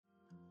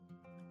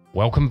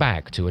Welcome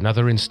back to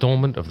another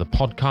installment of the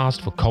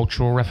podcast for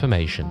Cultural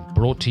Reformation,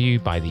 brought to you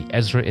by the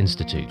Ezra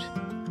Institute.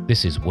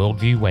 This is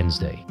Worldview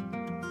Wednesday.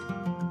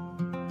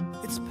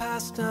 It's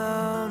passed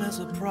down as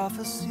a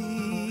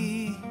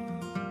prophecy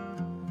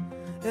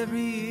every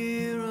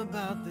year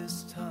about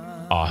this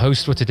time. Our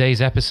host for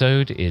today's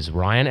episode is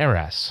Ryan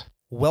Eras.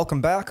 Welcome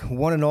back,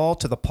 one and all,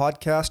 to the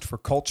podcast for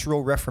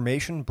Cultural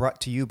Reformation,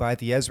 brought to you by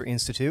the Ezra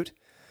Institute.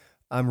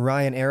 I'm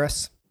Ryan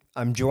Eras.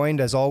 I'm joined,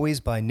 as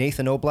always, by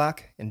Nathan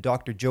Oblak and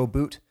Dr. Joe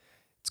Boot.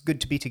 It's good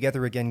to be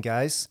together again,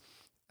 guys.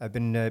 I've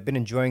been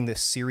enjoying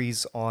this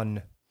series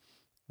on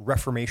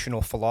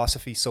reformational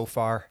philosophy so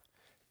far.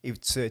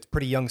 It's a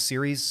pretty young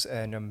series,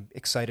 and I'm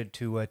excited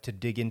to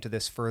dig into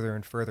this further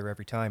and further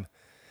every time.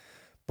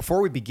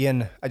 Before we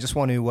begin, I just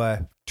want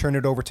to turn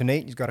it over to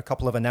Nate. He's got a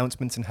couple of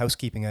announcements and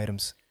housekeeping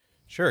items.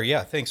 Sure,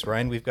 yeah, thanks,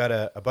 Ryan. We've got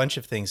a bunch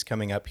of things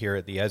coming up here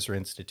at the Ezra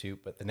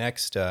Institute, but the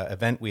next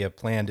event we have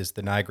planned is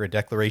the Niagara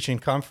Declaration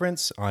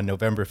Conference on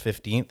November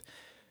 15th.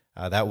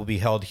 That will be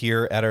held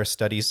here at our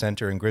Study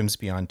Center in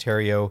Grimsby,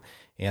 Ontario,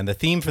 and the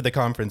theme for the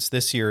conference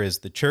this year is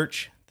the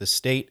Church, the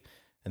State,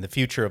 and the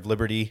Future of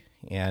Liberty,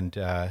 and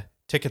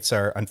tickets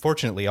are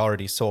unfortunately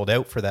already sold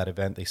out for that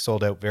event. They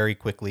sold out very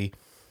quickly.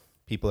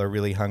 People are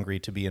really hungry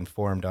to be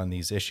informed on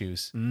these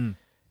issues.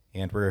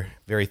 And we're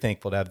very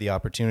thankful to have the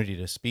opportunity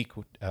to speak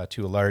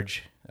to a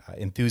large,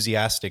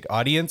 enthusiastic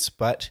audience.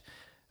 But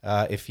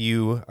if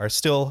you are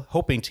still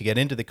hoping to get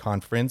into the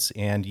conference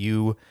and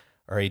you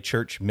are a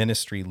church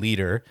ministry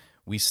leader,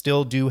 we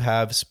still do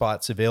have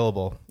spots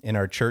available in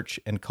our Church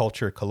and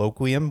Culture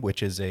Colloquium,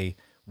 which is a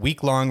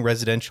week-long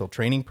residential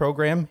training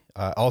program,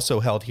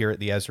 also held here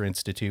at the Ezra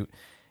Institute.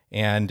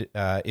 And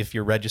if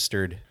you're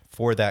registered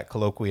for that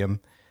colloquium,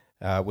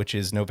 which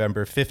is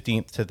November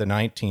 15th to the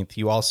 19th,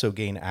 you also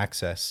gain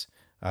access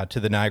to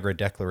the Niagara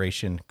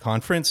Declaration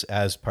Conference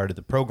as part of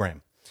the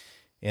program.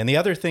 And the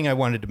other thing I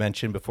wanted to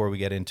mention before we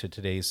get into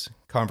today's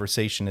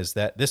conversation is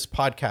that this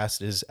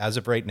podcast is, as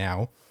of right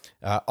now,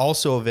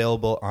 also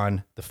available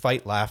on the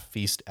Fight, Laugh,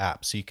 Feast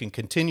app. So you can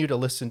continue to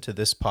listen to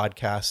this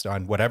podcast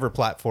on whatever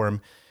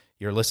platform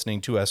you're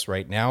listening to us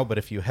right now. But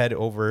if you head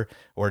over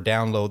or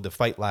download the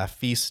Fight, Laugh,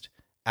 Feast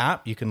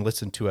app, you can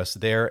listen to us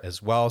there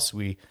as well. So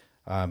we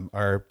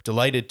are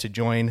delighted to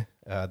join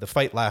the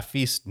Fight, Laugh,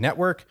 Feast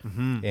network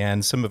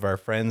and some of our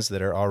friends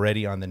that are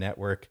already on the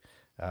network,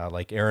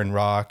 like Aaron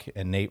Rock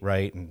and Nate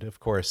Wright, and of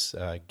course,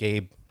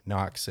 Gabe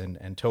Knox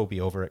and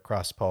Toby over at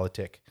Cross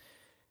Politic,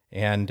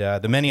 and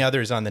the many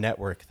others on the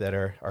network that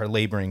are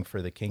laboring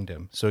for the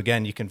kingdom. So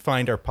again, you can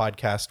find our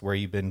podcast where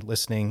you've been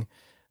listening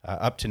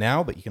up to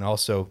now, but you can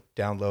also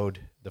download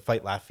the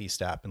Fight, Laugh,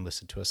 Feast app and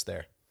listen to us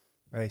there.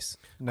 Nice.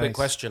 Quick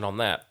question on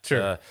that.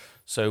 Sure.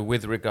 So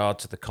with regard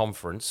to the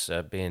conference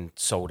being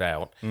sold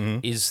out,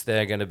 is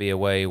there going to be a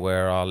way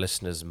where our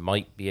listeners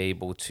might be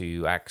able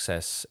to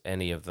access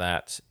any of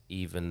that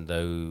even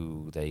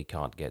though they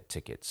can't get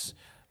tickets?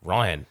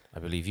 Ryan, I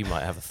believe you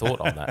might have a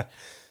thought on that.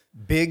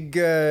 Big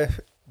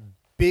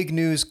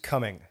news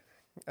coming.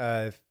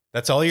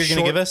 That's all you're going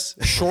to give us?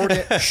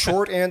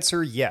 Short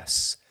answer,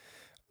 yes.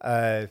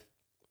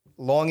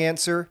 Long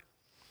answer,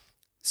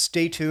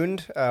 stay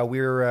tuned.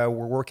 We're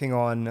working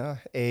on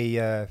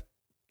a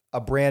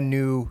brand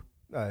new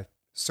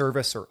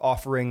service or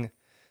offering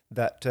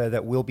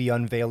that we'll be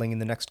unveiling in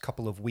the next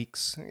couple of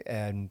weeks,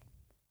 and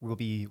we'll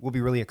be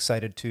really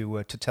excited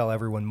to tell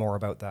everyone more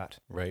about that.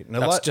 Right. And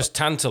That's just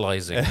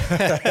tantalizing.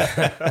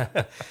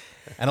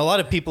 And a lot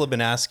of people have been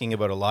asking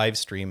about a live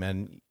stream,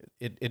 and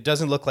it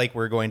doesn't look like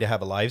we're going to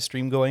have a live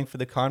stream going for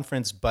the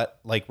conference, but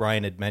like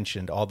Ryan had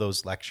mentioned, all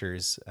those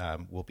lectures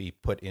will be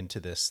put into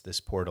this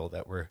portal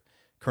that we're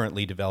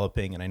currently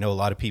developing. And I know a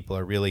lot of people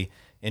are really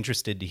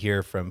interested to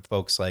hear from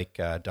folks like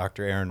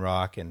Dr. Aaron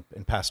Rock and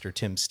Pastor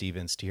Tim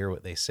Stevens to hear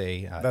what they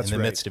say in the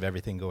midst of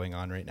everything going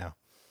on right now.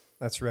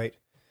 That's right.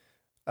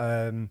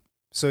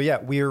 So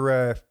yeah,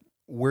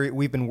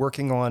 we've been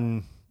working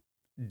on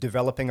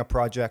developing a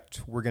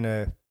project. We're going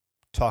to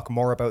talk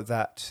more about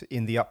that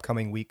in the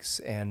upcoming weeks.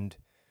 And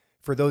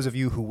for those of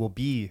you who will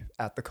be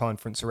at the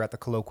conference or at the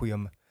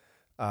colloquium,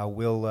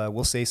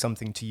 we'll say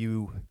something to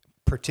you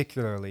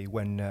particularly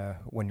when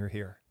you're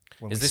here.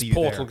 Is this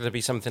portal going to be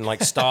something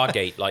like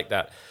Stargate, like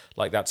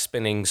that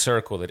spinning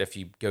circle that if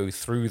you go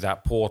through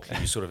that portal,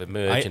 you sort of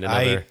emerge in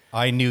another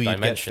I knew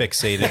dimension. You'd get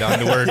fixated on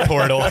the word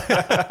portal.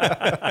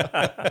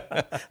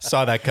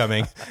 Saw that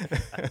coming.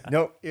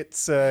 No,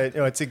 it's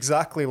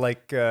exactly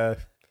like kind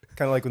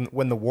of like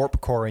when the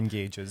warp core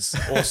engages.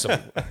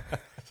 Awesome.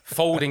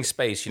 Folding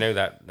space, you know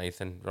that,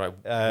 Nathan, right?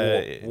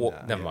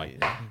 Warp, never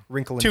mind.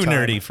 Wrinkle in Too time.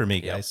 nerdy for me,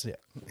 guys. Yeah.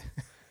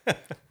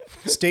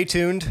 Stay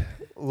tuned.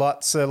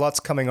 Lots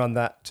coming on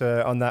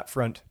that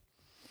front.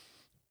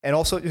 And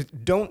also,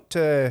 don't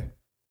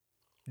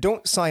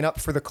sign up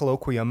for the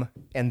colloquium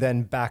and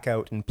then back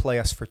out and play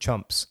us for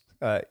chumps,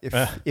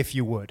 if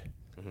you would.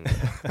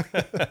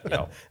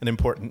 Yeah. An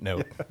important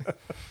note.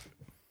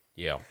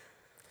 Yeah.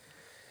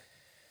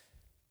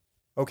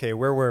 Okay,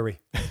 where were we?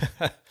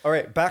 All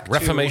right, back to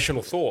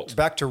Reformational thought.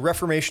 Back to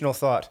reformational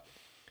thought.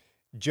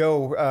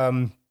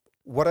 Joe,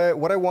 What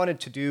I wanted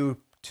to do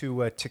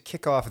to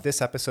kick off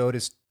this episode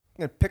is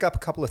pick up a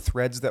couple of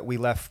threads that we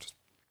left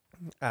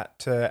at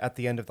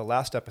the end of the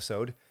last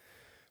episode,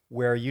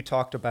 where you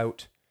talked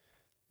about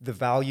the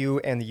value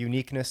and the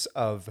uniqueness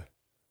of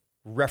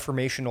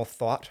reformational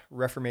thought,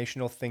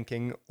 reformational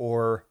thinking,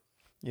 or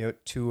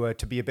to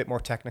be a bit more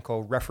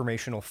technical,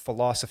 reformational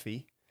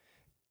philosophy,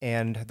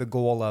 and the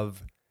goal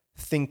of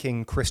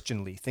thinking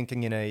Christianly,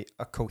 thinking in a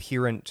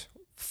coherent,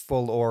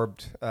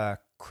 full-orbed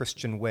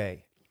Christian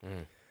way.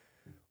 Mm.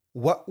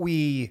 What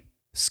we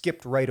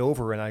skipped right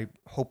over, and I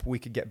hope we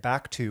could get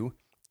back to,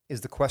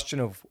 is the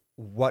question of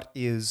what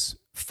is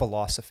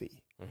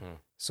philosophy. Mm-hmm.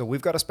 So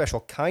we've got a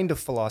special kind of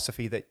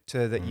philosophy that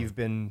you've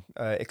been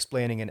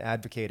explaining and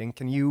advocating.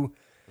 Can you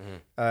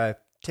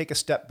take a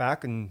step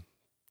back and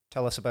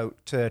tell us about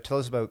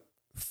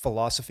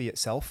philosophy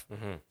itself?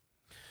 Mm-hmm.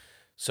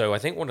 So I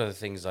think one of the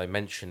things I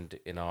mentioned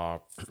in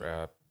our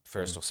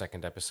first or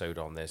second episode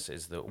on this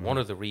is that one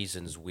of the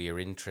reasons we're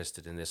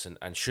interested in this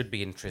and should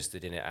be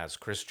interested in it as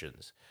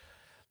Christians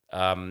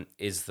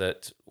is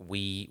that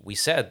we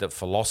said that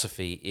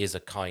philosophy is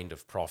a kind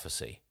of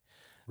prophecy.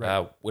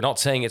 Right. We're not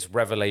saying it's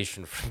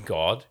revelation from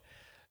God,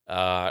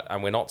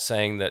 and we're not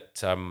saying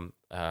that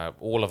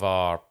all of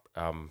our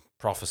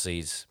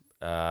prophecies,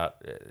 are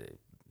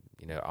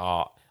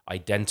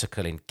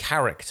identical in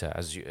character,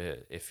 as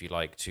if you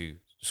like, to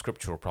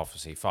scriptural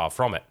prophecy. Far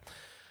from it.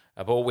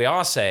 But what we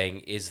are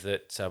saying is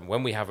that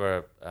when we have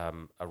a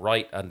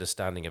right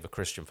understanding of a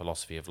Christian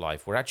philosophy of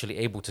life, we're actually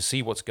able to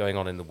see what's going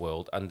on in the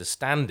world,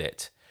 understand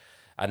it,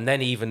 and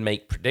then even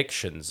make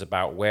predictions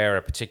about where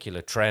a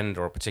particular trend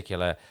or a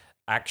particular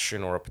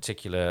action or a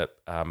particular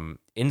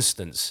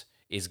instance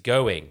is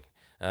going.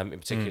 In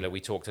particular, we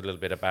talked a little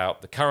bit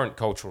about the current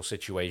cultural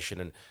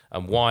situation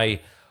and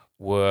why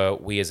were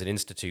we as an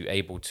institute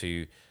able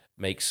to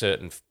make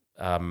certain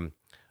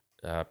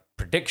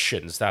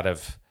predictions that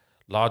have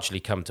largely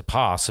come to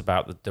pass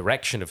about the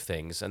direction of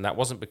things. And that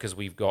wasn't because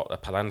we've got a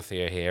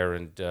Palanthea here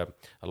and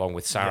along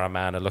with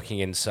Saruman are looking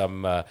in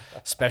some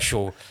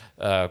special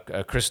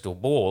crystal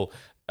ball,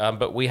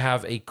 but we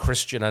have a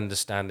Christian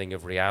understanding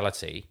of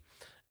reality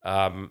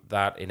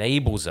that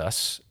enables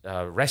us,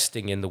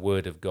 resting in the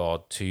Word of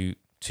God, to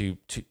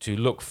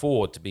look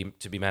forward, to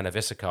be Manna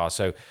Visikar.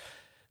 So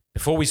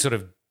before we sort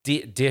of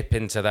dip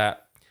into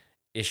that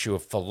issue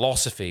of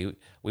philosophy,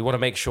 we want to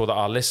make sure that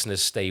our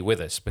listeners stay with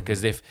us,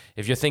 because if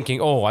you're thinking,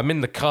 oh, I'm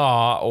in the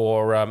car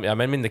or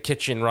I'm in the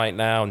kitchen right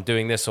now and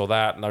doing this or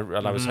that, and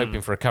I was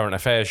hoping for a current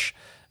affairs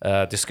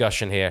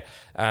discussion here,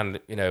 and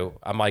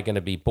am I going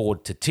to be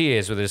bored to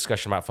tears with a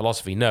discussion about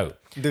philosophy? No.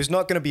 There's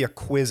not going to be a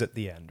quiz at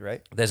the end,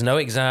 right? There's no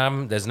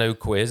exam, there's no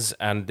quiz,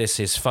 and this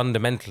is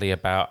fundamentally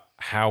about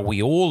how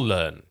we all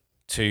learn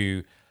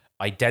to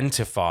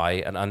identify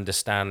and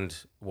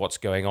understand what's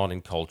going on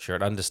in culture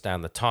and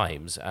understand the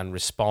times and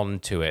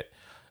respond to it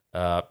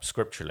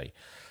scripturally.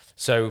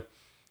 So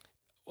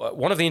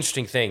one of the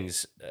interesting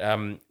things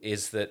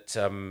is that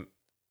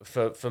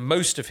for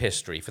most of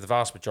history, for the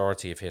vast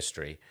majority of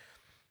history,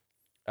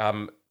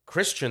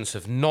 Christians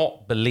have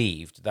not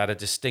believed that a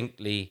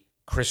distinctly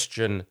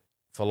Christian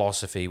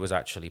philosophy was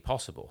actually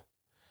possible.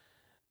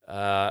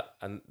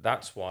 And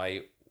that's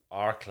why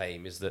our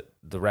claim is that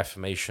the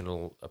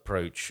reformational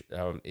approach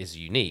is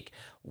unique.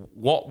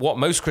 What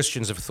most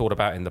Christians have thought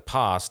about in the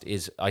past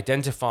is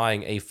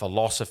identifying a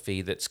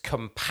philosophy that's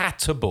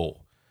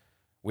compatible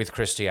with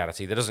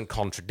Christianity, that doesn't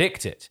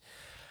contradict it.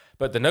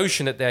 But the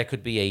notion that there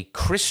could be a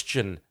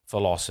Christian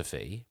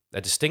philosophy,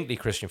 a distinctly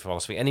Christian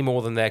philosophy, any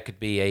more than there could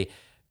be a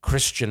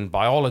Christian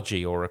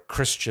biology or a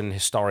Christian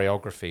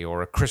historiography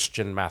or a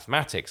Christian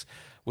mathematics,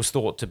 was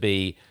thought to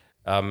be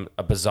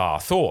a bizarre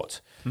thought.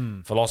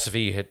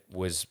 Philosophy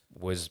was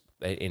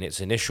in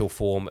its initial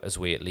form, as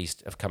we at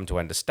least have come to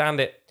understand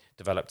it,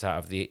 developed out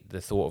of the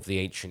thought of the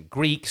ancient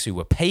Greeks, who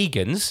were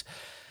pagans.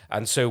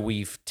 And so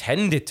we've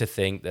tended to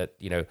think that,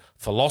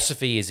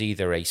 philosophy is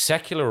either a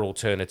secular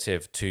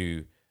alternative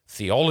to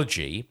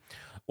theology,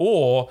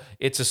 or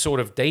it's a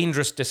sort of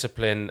dangerous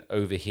discipline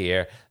over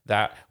here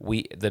that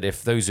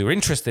if those who are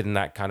interested in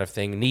that kind of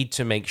thing need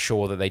to make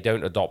sure that they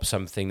don't adopt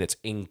something that's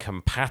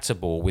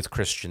incompatible with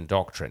Christian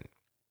doctrine.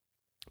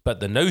 But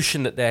the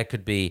notion that there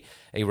could be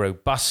a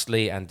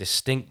robustly and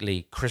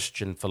distinctly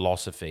Christian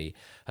philosophy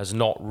has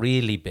not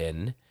really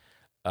been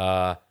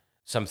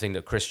something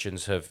that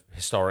Christians have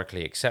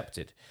historically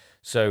accepted.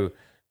 So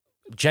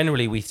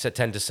generally we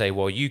tend to say,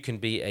 well, you can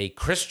be a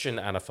Christian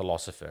and a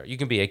philosopher. You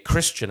can be a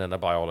Christian and a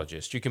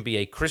biologist. You can be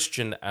a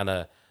Christian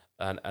and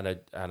an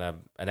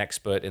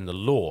expert in the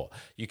law.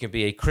 You can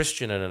be a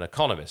Christian and an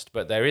economist.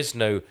 But there is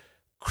no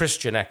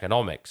Christian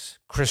economics,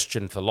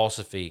 Christian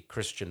philosophy,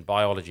 Christian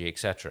biology,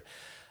 etc.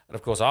 And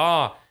of course,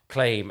 our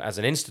claim as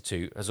an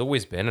institute has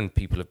always been, and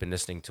people have been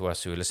listening to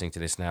us who are listening to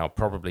this now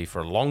probably for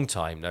a long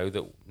time know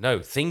that no,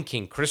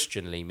 thinking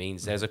Christianly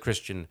means there's a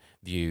Christian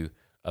view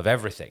of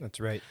everything.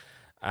 That's right.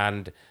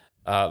 And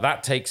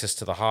that takes us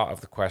to the heart of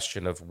the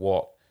question of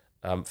what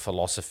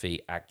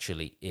philosophy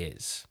actually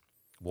is.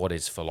 What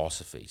is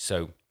philosophy?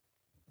 So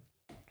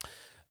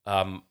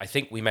I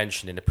think we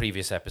mentioned in a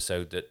previous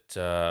episode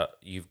that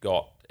you've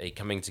got a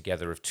coming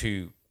together of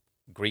two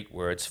Greek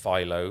words,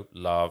 philo,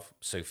 love,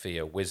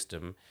 Sophia,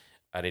 wisdom.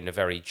 And in a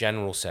very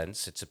general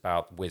sense, it's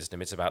about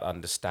wisdom. It's about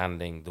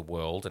understanding the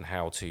world and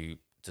how to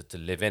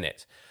live in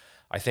it.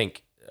 I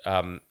think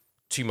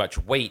too much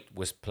weight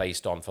was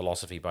placed on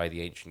philosophy by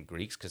the ancient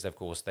Greeks because, of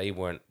course, they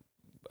weren't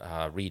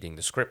reading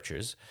the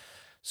scriptures.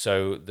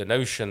 So the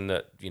notion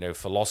that,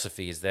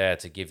 philosophy is there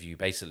to give you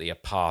basically a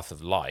path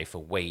of life, a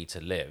way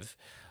to live,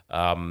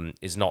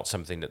 is not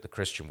something that the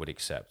Christian would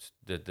accept.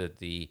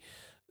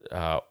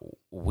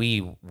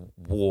 We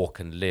walk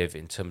and live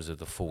in terms of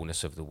the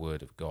fullness of the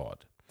Word of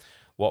God.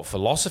 What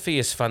philosophy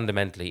is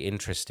fundamentally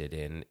interested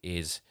in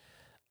is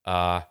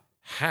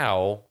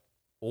how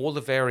all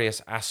the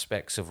various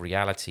aspects of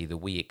reality that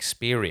we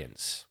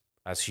experience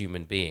as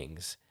human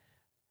beings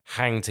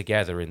hang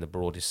together in the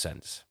broadest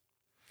sense.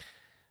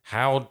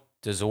 How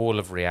does all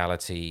of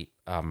reality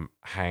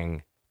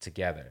hang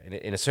together?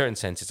 In a certain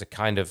sense, it's a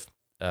kind of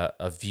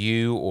a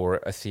view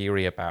or a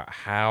theory about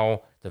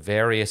how the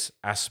various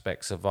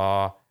aspects of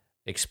our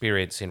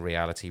experience in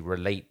reality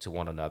relate to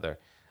one another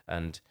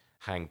and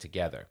hang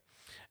together.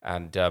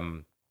 And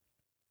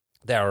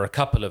there are a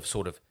couple of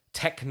sort of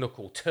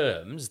technical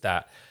terms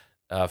that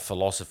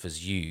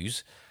philosophers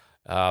use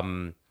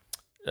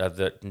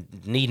that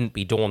needn't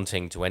be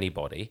daunting to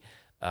anybody.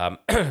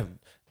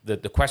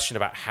 The question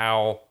about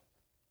how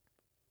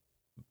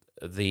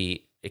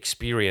the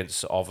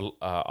experience of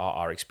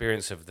our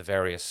experience of the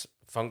various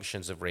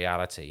functions of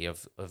reality,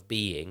 of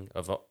being,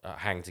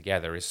 hang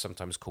together is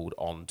sometimes called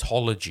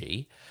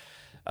ontology.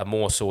 A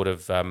more sort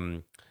of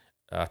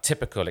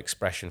typical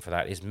expression for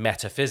that is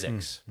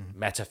metaphysics.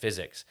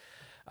 Metaphysics.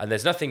 And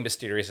there's nothing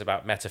mysterious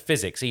about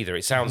metaphysics either.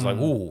 It sounds like,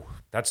 ooh,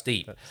 that's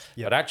deep.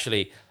 But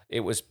actually,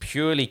 it was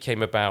purely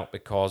came about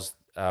because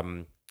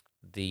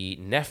the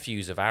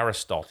nephews of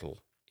Aristotle,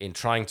 in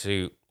trying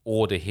to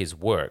order his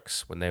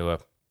works, when they were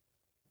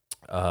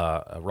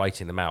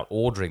writing them out,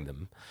 ordering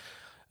them,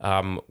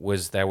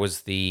 there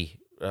was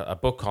a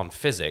book on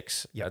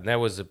physics, and there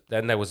was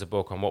a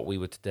book on what we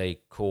would today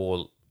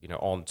call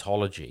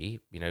ontology,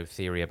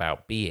 theory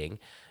about being,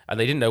 and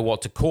they didn't know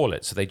what to call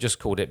it, so they just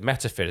called it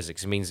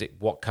metaphysics. It means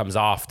what comes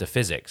after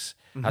physics.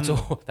 That's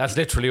all. That's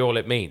literally all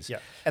it means. Yeah,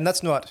 and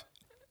that's not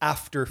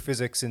after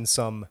physics in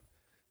some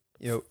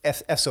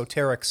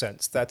esoteric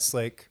sense. That's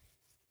like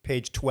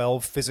page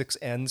 12, physics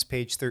ends,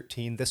 page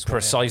 13, this one.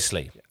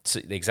 Precisely. It's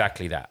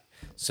exactly that.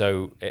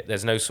 So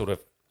there's no sort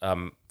of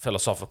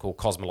philosophical,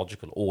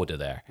 cosmological order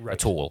there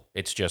at all.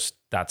 It's just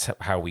that's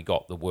how we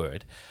got the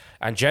word.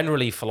 And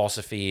generally,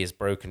 philosophy is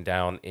broken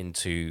down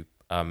into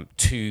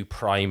two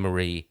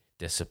primary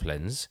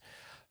disciplines.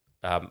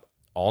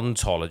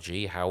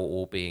 Ontology, how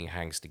all being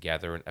hangs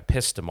together, and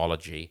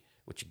epistemology,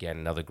 which again,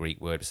 another Greek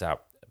word, is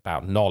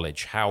about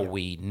knowledge, how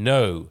we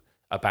know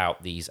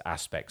about these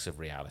aspects of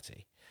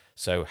reality.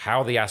 So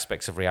how the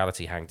aspects of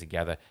reality hang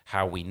together,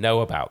 how we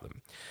know about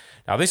them.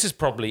 Now, this is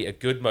probably a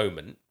good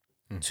moment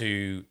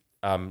to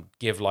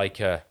give like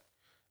a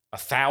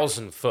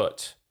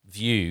 1,000-foot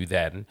view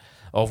then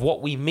of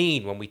what we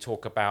mean when we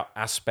talk about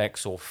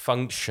aspects or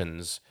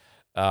functions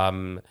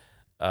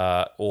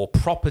or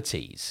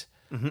properties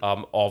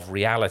of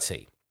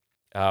reality.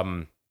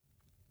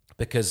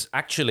 Because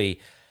actually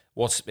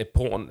what's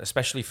important,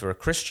 especially for a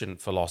Christian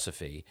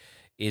philosophy,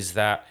 is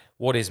that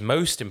what is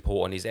most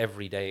important is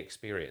everyday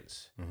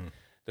experience.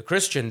 The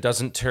Christian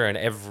doesn't turn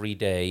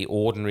everyday,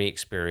 ordinary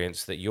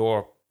experience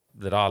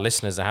that our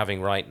listeners are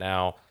having right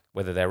now,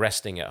 whether they're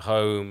resting at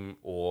home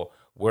or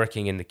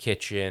working in the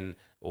kitchen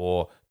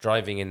or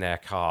driving in their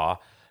car,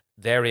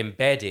 they're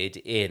embedded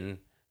in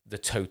the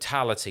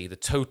totality, the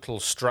total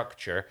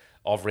structure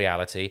of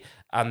reality,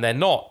 and they're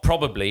not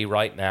probably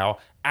right now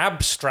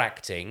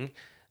abstracting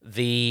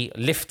the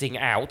lifting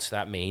out,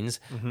 that means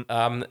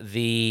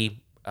the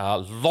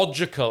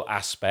logical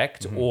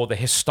aspect or the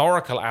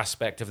historical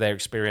aspect of their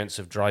experience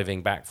of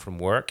driving back from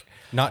work.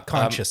 Not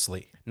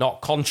consciously.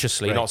 Not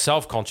consciously, not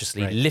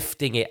self-consciously,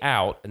 lifting it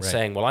out and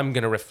saying, well, I'm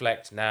going to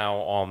reflect now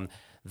on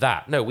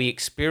that. No, we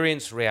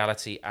experience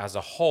reality as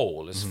a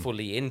whole, as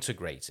fully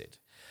integrated.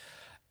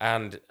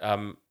 And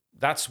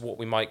that's what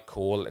we might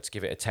call, let's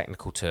give it a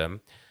technical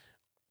term,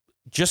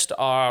 just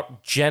our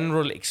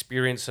general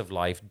experience of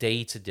life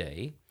day to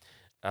day,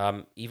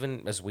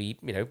 even as we,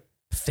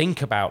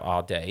 think about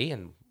our day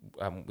and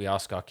we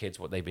ask our kids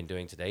what they've been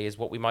doing today, is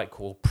what we might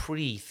call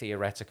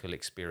pre-theoretical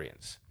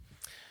experience.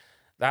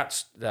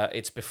 That's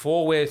it's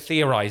before we're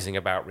theorizing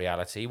about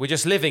reality. We're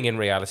just living in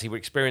reality. We're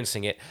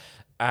experiencing it.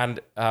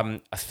 And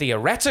a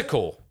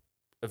theoretical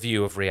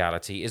view of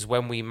reality is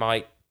when we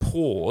might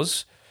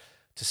pause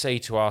to say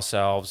to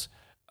ourselves,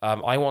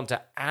 I want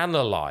to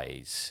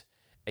analyze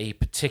a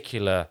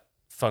particular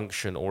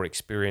function or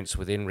experience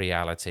within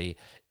reality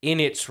in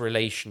its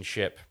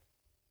relationship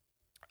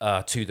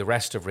to the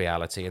rest of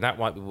reality. And that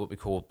might be what we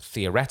call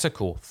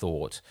theoretical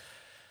thought.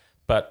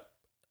 But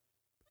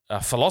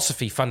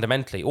philosophy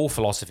fundamentally, all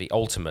philosophy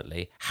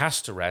ultimately,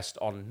 has to rest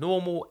on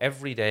normal,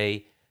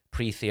 everyday,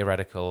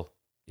 pre-theoretical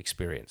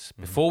experience.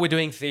 Before we're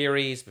doing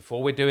theories,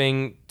 before we're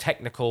doing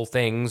technical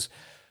things,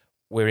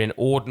 we're in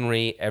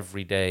ordinary,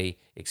 everyday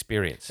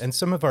experience. And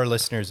some of our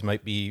listeners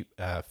might be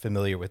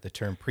familiar with the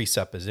term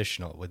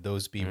presuppositional. Would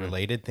those be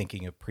related,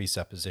 thinking of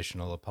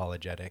presuppositional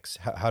apologetics?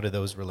 How do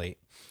those relate?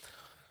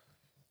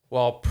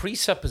 Well,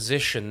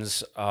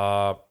 presuppositions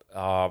are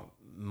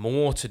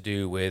more to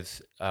do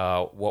with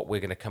what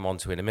we're going to come on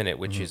to in a minute,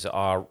 which is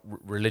our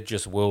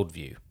religious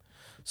worldview.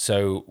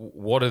 So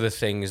what are the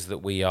things that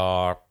we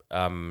are,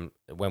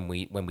 when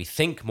we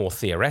think more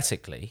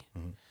theoretically,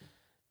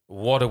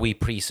 what are we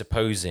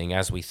presupposing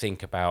as we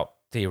think about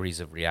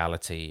theories of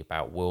reality,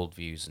 about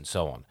worldviews, and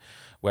so on?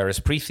 Whereas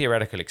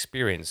pre-theoretical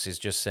experience is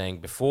just saying,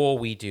 before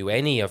we do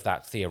any of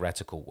that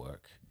theoretical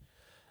work,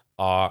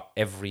 our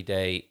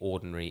everyday,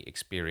 ordinary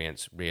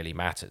experience really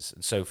matters.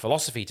 And so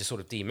philosophy, to sort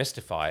of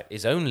demystify it,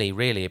 is only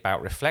really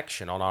about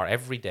reflection on our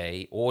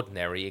everyday,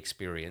 ordinary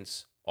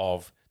experience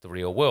of the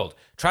real world.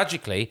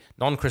 Tragically,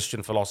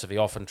 non-Christian philosophy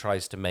often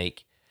tries to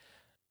make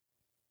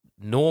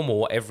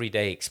normal,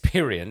 everyday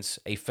experience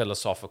a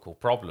philosophical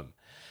problem.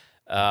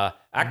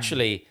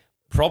 Actually,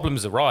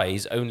 problems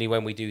arise only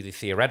when we do the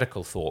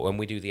theoretical thought, when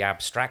we do the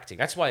abstracting.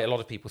 That's why a lot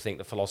of people think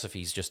that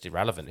philosophy is just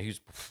irrelevant.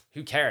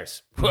 Who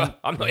cares?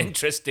 I'm not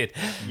interested.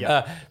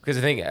 Because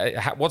I think,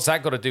 what's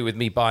that got to do with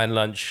me buying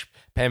lunch,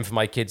 paying for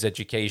my kids'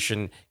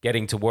 education,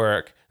 getting to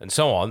work, and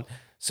so on?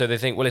 So they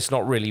think, well, it's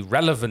not really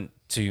relevant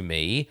to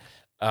me.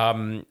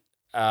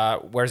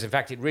 Whereas, in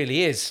fact, it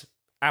really is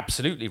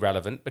absolutely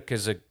relevant,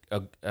 because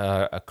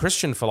a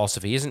Christian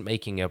philosophy isn't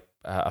making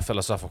a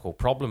philosophical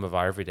problem of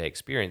our everyday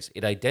experience.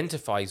 It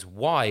identifies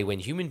why, when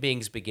human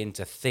beings begin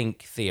to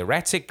think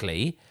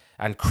theoretically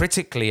and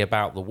critically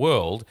about the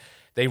world,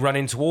 they run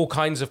into all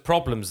kinds of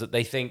problems that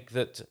they think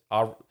that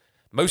are,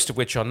 most of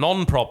which are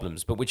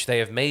non-problems, but which they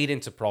have made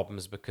into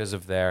problems because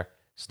of their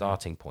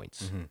starting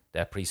points,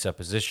 their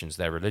presuppositions,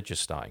 their religious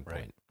starting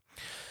point.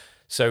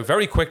 So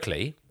very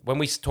quickly, when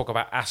we talk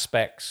about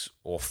aspects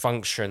or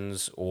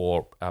functions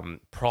or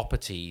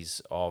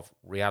properties of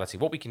reality,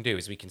 what we can do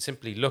is we can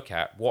simply look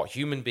at what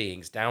human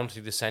beings down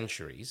through the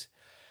centuries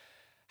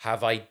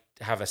have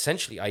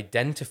essentially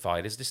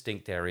identified as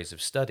distinct areas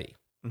of study,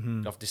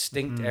 of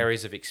distinct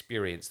areas of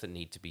experience that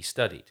need to be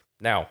studied.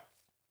 Now,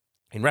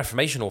 in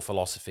Reformational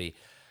philosophy,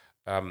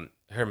 Herman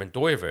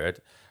Dooyeweerd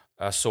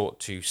sought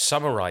to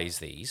summarize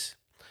these,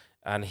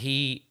 and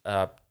he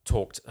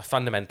talked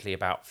fundamentally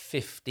about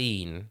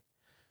 15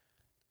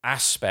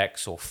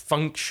 aspects or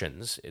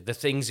functions, the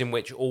things in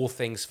which all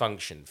things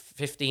function,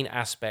 15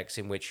 aspects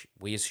in which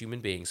we as human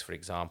beings, for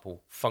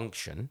example,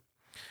 function,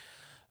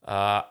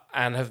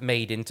 and have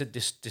made into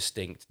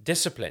distinct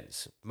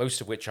disciplines, most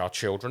of which our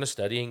children are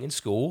studying in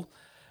school,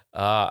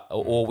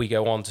 or we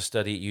go on to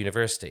study at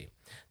university.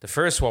 The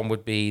first one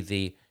would be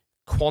the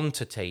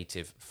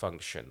quantitative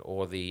function,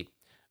 or the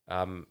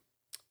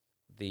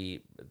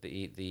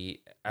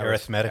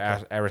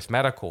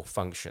arithmetical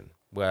function,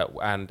 where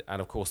and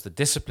of course the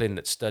discipline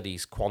that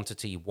studies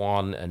quantity,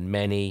 one and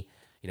many.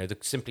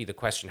 Simply the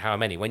question how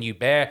many. When you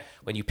pair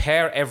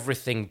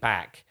everything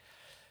back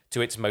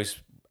to its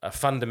most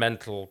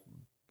fundamental,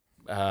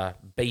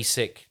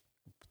 basic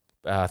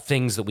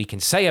things that we can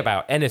say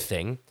about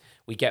anything,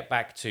 we get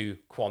back to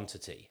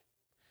quantity,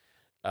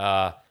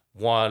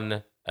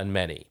 one and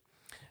many.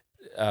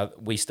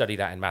 We study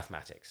that in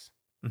mathematics.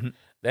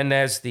 Then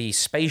there's the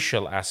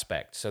spatial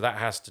aspect. So that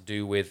has to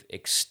do with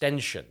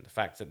extension. The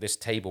fact that this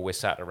table we're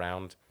sat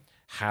around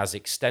has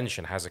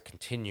extension, has a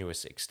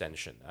continuous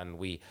extension. And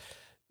we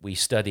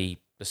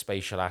study the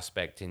spatial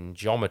aspect in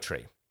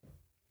geometry.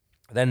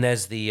 Then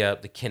there's the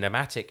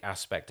kinematic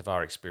aspect of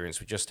our experience,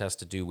 which just has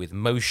to do with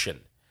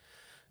motion.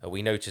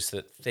 We notice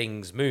that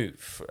things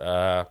move.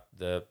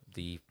 The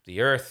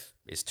earth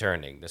is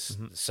turning. The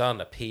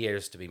sun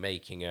appears to be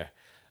making a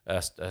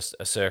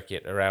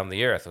circuit around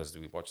the earth as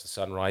we watch the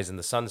sunrise and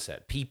the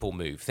sunset. People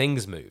move,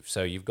 things move.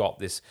 So you've got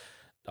this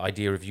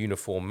idea of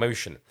uniform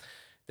motion.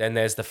 Then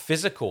there's the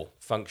physical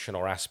function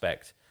or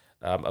aspect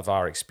of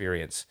our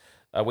experience,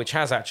 which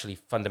has actually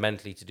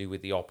fundamentally to do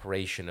with the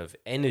operation of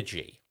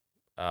energy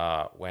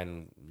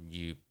when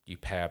you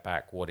pare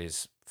back what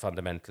is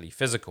fundamentally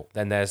physical.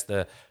 Then there's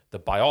the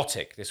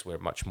biotic, this we're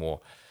much more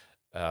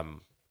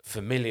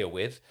familiar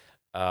with,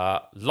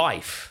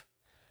 life.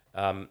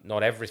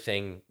 Not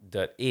everything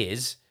that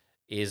is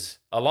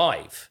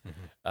alive.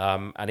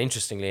 And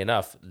interestingly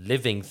enough,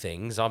 living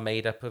things are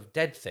made up of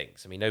dead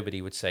things. I mean,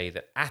 nobody would say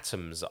that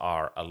atoms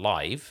are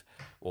alive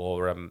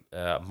or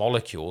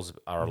molecules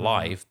are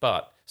alive,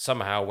 but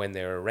somehow when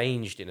they're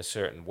arranged in a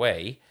certain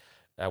way,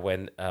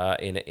 when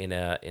in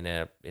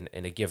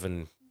a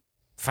given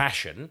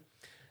fashion,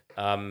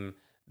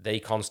 they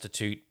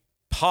constitute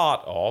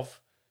part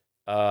of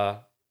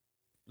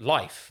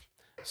life.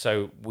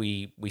 So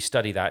we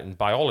study that in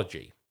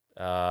biology,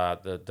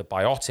 the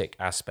biotic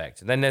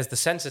aspect. And then there's the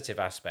sensitive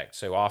aspect,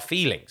 so our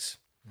feelings,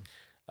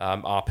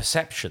 our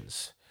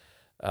perceptions,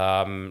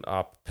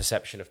 our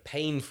perception of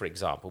pain, for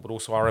example, but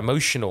also our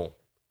emotional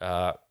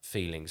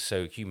feelings.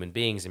 So human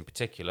beings in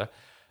particular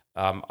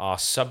are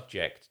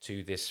subject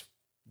to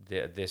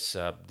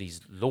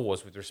these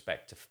laws with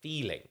respect to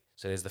feeling.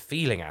 So there's the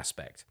feeling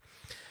aspect.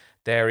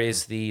 There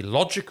is the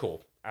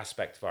logical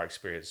aspect of our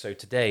experience. So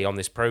today on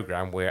this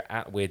program,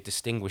 we're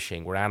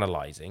distinguishing, we're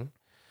analyzing,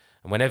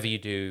 and whenever you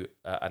do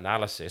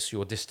analysis,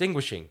 you're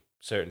distinguishing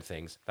certain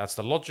things. That's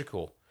the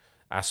logical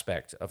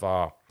aspect of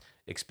our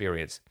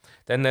experience.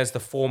 Then there's the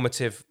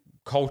formative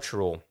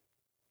cultural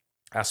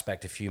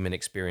aspect of human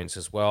experience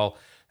as well.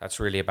 That's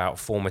really about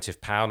formative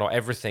power. Not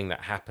everything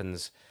that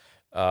happens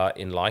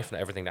in life,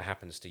 not everything that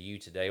happens to you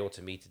today or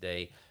to me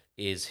today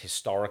is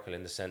historical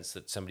in the sense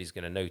that somebody's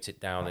going to note it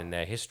down in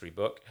their history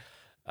book.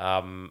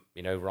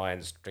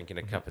 Ryan's drinking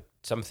a cup of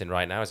something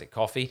right now. Is it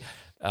coffee?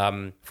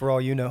 For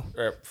all you know.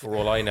 For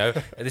all I know.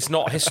 It's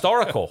not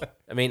historical.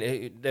 I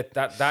mean,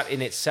 that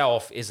in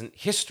itself isn't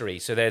history.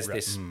 So there's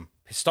this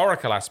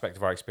historical aspect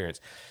of our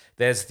experience.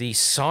 There's the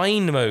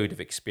sign mode of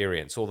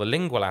experience, or the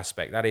lingual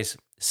aspect. That is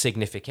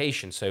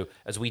signification. So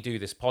as we do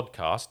this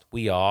podcast,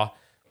 we are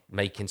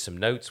making some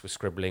notes. We're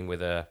scribbling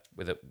with a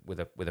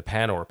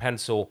pen or a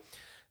pencil.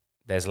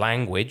 There's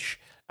language,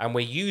 and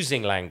we're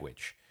using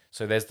language.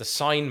 So there's the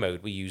sign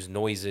mode. We use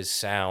noises,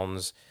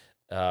 sounds,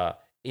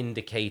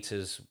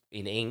 indicators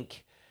in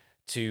ink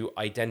to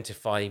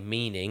identify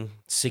meaning,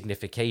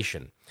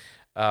 signification.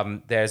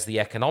 There's the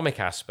economic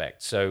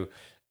aspect. So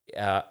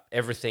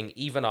everything,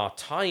 even our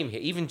time here,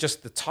 even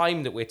just the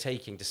time that we're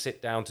taking to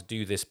sit down to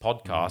do this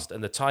podcast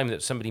and the time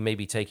that somebody may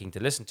be taking to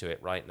listen to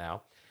it right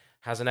now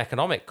has an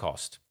economic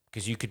cost,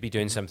 because you could be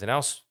doing something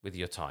else with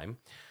your time.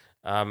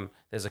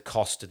 There's a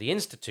cost to the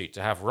Institute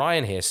to have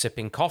Ryan here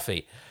sipping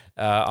coffee,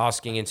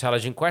 asking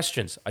intelligent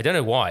questions. I don't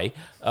know why,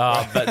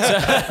 but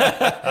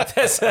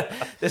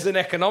there's an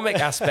economic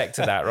aspect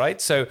to that, right?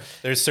 So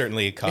there's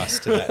certainly a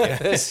cost to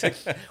that.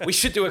 Yeah. We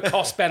should do a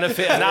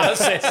cost-benefit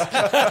analysis.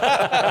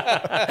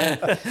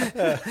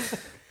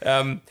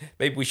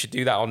 Maybe we should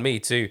do that on me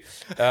too.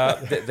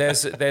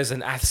 There's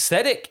an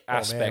aesthetic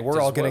aspect.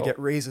 We're all going to get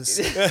raises.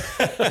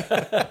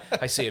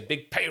 I see a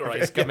big pay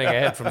rise coming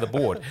ahead from the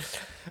board.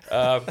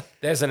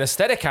 There's an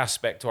aesthetic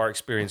aspect to our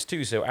experience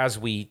too. So as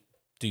we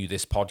do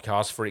this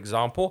podcast, for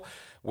example,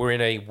 we're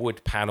in a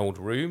wood-paneled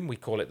room. We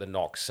call it the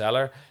Knox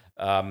Cellar.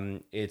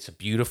 It's a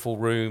beautiful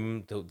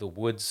room. The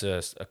woods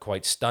are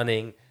quite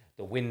stunning.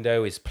 The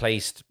window is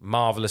placed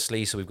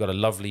marvelously, so we've got a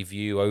lovely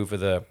view over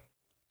the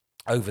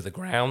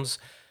grounds.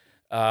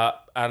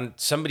 And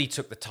somebody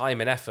took the time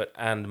and effort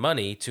and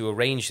money to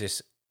arrange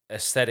this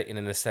aesthetic in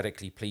an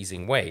aesthetically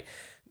pleasing way.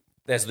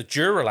 There's the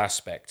jural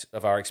aspect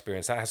of our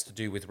experience that has to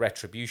do with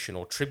retribution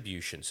or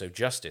tribution, so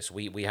justice.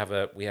 We have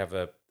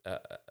a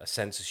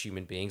sense as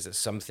human beings that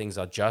some things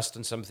are just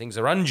and some things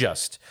are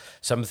unjust.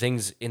 Some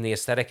things in the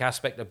aesthetic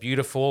aspect are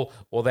beautiful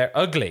or they're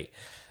ugly.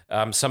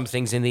 Some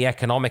things in the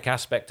economic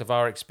aspect of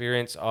our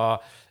experience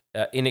are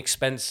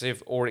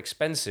inexpensive or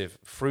expensive,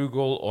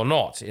 frugal or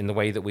not in the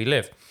way that we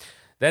live.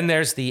 Then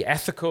there's the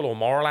ethical or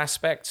moral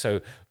aspect.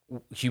 So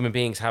human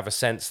beings have a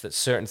sense that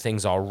certain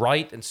things are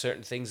right and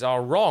certain things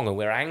are wrong, and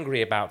we're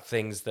angry about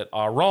things that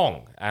are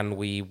wrong, and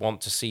we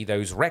want to see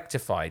those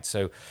rectified.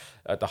 So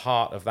at the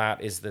heart of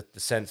that is the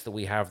sense that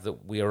we have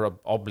that we are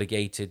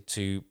obligated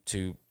to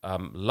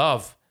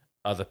love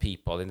other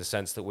people, in the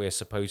sense that we're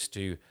supposed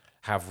to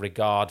have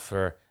regard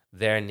for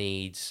their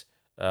needs,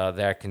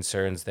 their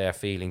concerns, their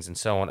feelings, and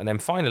so on. And then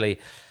finally,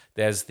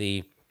 there's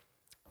the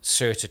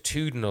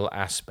certitudinal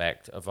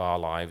aspect of our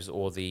lives,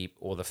 or the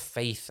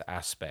faith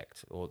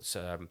aspect, or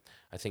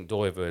I think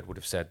Doiverd would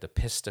have said the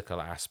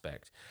pistical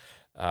aspect,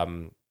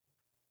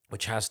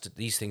 which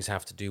these things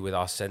have to do with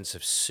our sense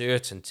of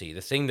certainty.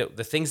 The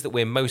things that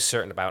we're most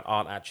certain about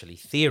aren't actually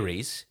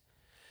theories;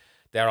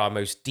 they're our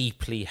most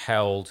deeply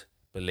held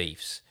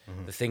beliefs.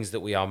 Mm-hmm. The things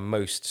that we are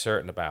most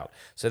certain about.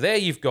 So there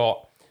you've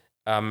got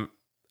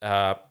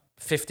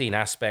 15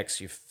 aspects.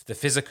 The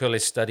physical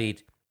is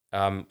studied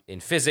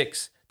in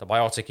physics. The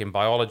biotic in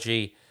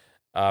biology,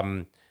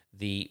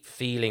 the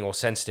feeling or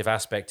sensitive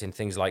aspect in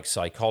things like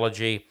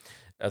psychology,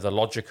 the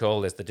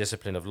logical is the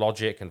discipline of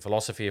logic and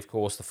philosophy, of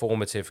course. The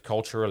formative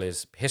cultural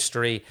is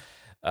history.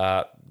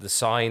 The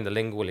sign, the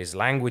lingual is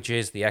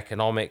languages. The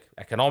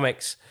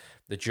economics.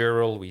 The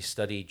jural, we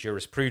study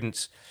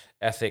jurisprudence,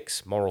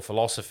 ethics, moral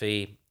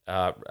philosophy,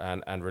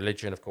 and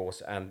religion, of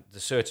course. And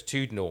the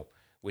certitudinal,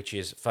 which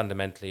is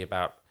fundamentally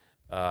about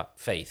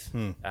faith.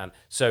 And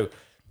so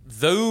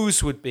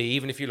those would be,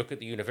 even if you look at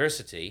the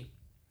university,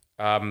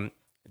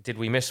 did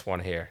we miss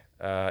one here?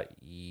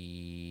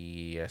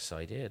 Yes,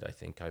 I did. I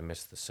think I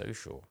missed the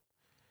social.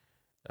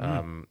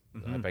 I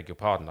beg your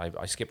pardon.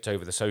 I skipped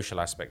over the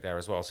social aspect there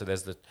as well. So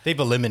there's They've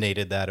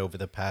eliminated that over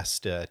the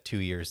past 2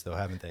 years, though,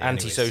 haven't they?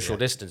 Anti-social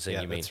distancing,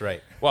 you mean? That's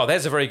right. Well,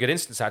 there's a very good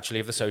instance, actually,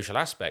 of the social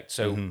aspect.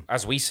 So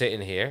as we sit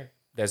in here,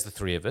 there's the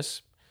three of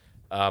us.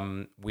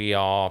 We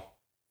are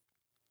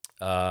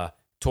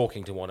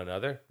talking to one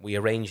another. We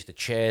arrange the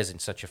chairs in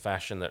such a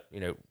fashion that,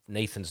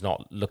 Nathan's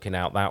not looking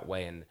out that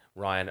way and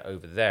Ryan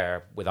over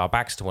there with our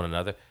backs to one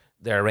another.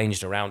 They're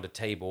arranged around a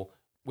table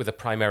with a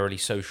primarily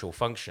social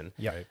function.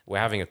 Yeah. We're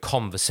having a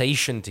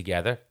conversation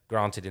together.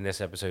 Granted, in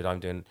this episode, I'm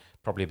doing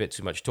probably a bit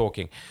too much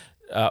talking.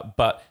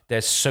 but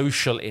there's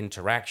social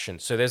interaction.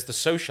 So there's the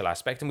social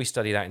aspect, and we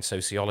study that in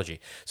sociology.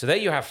 So there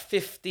you have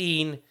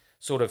 15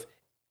 sort of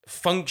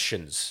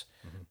functions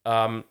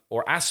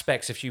or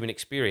aspects of human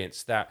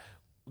experience that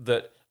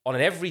on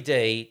an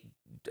everyday,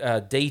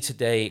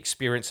 day-to-day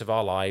experience of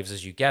our lives,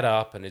 as you get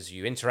up and as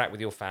you interact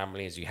with your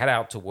family, as you head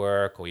out to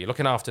work, or you're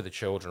looking after the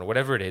children, or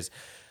whatever it is,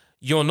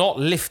 you're not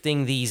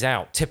lifting these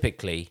out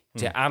typically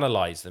to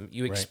analyze them.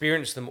 You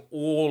experience them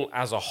all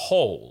as a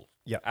whole,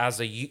 as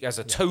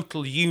a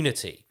total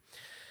unity.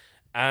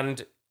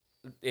 And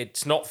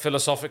it's not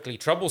philosophically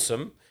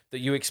troublesome that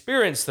you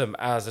experience them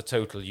as a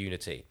total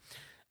unity.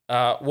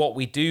 What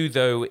we do,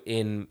 though,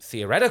 in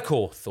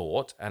theoretical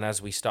thought, and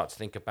as we start to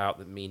think about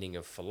the meaning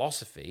of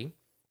philosophy,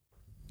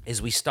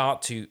 is we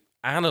start to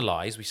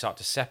analyze, we start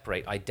to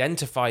separate,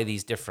 identify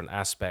these different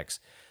aspects,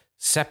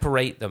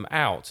 separate them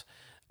out,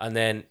 and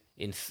then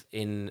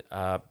in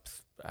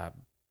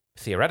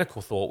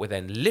theoretical thought, we're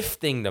then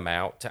lifting them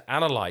out to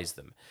analyze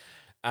them.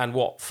 And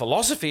what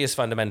philosophy is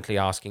fundamentally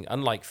asking,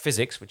 unlike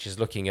physics, which is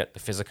looking at the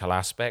physical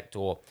aspect,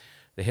 or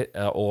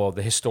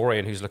the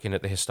historian who's looking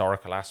at the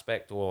historical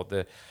aspect, or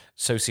the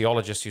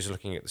sociologist who's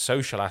looking at the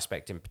social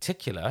aspect in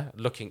particular,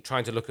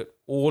 trying to look at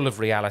all of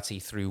reality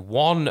through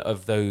one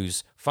of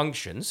those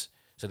functions.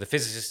 So the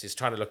physicist is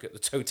trying to look at the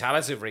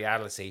totality of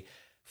reality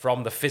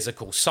from the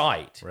physical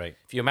side. Right.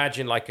 If you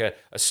imagine like a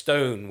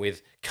stone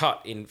with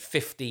cut in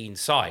 15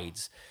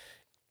 sides,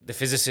 the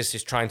physicist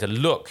is trying to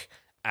look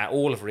at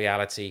all of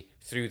reality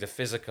through the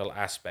physical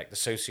aspect, the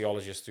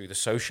sociologist through the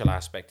social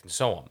aspect, and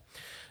so on.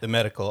 The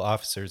medical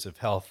officers of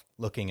health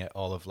looking at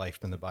all of life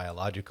from the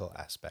biological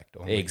aspect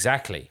only.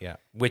 Exactly. Yeah.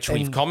 Which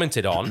we've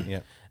commented on.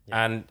 Yeah.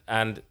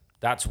 And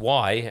that's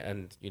why,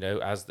 and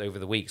as over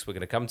the weeks we're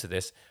going to come to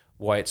this,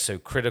 why it's so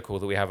critical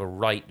that we have a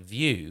right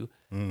view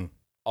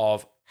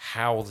of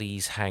how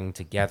these hang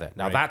together.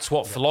 Now, that's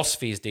what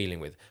philosophy is dealing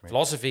with. Right.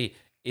 Philosophy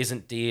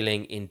isn't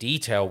dealing in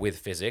detail with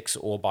physics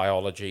or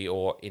biology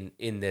or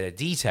in their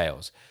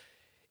details.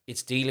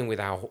 It's dealing with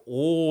how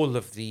all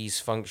of these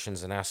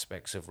functions and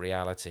aspects of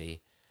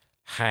reality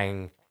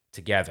hang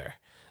together.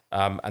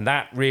 And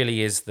that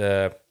really is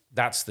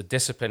that's the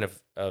discipline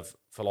of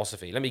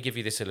philosophy. Let me give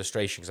you this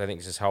illustration because I think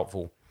this is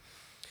helpful.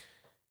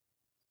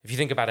 If you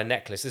think about a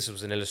necklace, this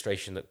was an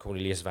illustration that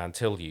Cornelius Van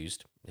Til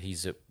used. He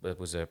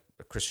was a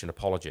Christian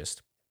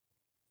apologist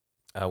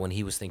when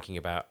he was thinking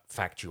about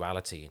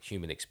factuality and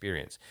human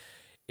experience.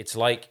 It's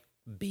like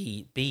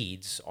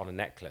beads on a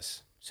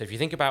necklace. So if you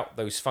think about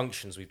those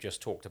functions we've just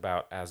talked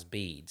about as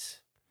beads,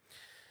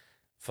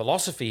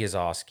 philosophy is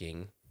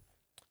asking,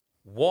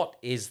 what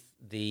is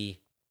the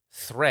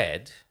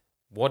thread?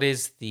 What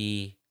is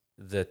the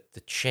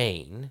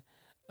chain?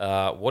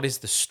 What is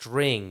the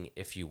string,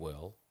 if you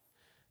will,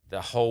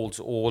 that holds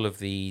all of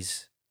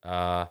these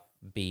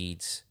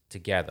beads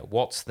together?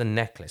 What's the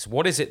necklace?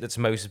 What is it that's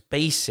most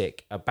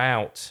basic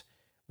about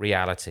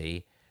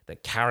reality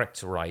that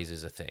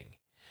characterizes a thing?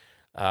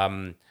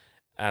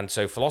 And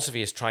so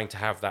philosophy is trying to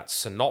have that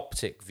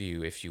synoptic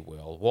view, if you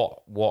will,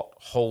 what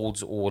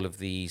holds all of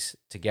these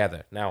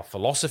together. Now,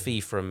 philosophy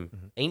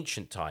from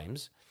ancient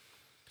times,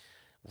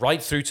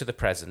 right through to the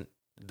present,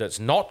 that's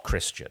not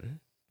Christian,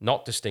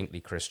 not distinctly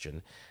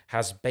Christian,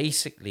 has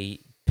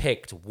basically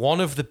picked one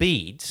of the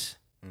beads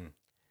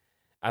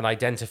and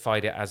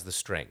identified it as the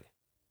string.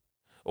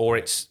 Or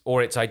it's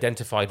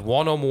identified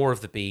one or more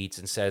of the beads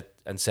and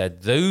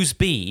said those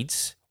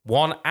beads,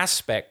 one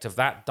aspect of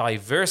that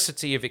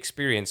diversity of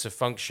experience of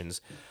functions,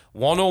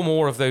 one or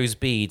more of those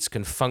beads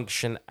can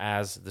function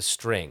as the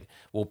string,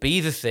 will be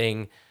the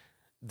thing,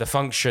 the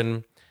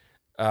function,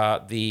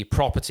 the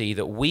property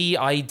that we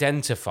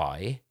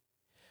identify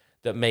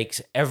that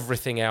makes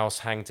everything else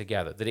hang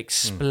together, that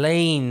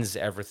explains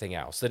everything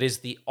else, that is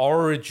the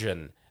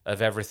origin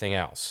of everything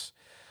else.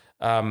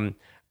 And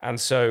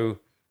so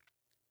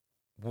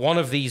one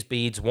of these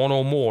beads, one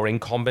or more in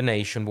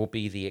combination, will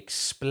be the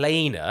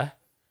explainer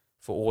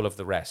for all of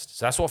the rest.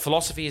 So that's what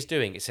philosophy is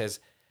doing. It says,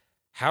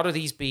 how do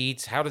these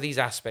beads, how do these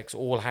aspects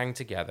all hang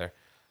together?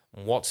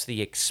 And what's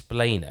the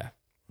explainer?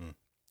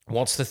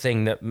 What's the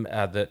thing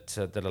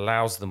that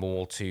allows them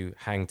all to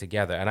hang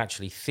together? And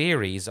actually,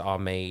 theories are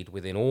made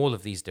within all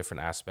of these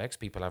different aspects.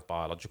 People have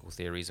biological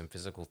theories and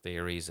physical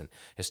theories and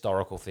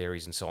historical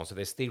theories and so on. So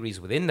there's theories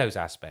within those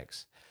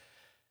aspects.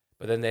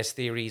 But then there's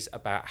theories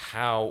about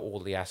how all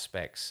the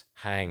aspects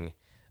hang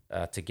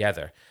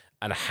together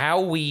and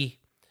how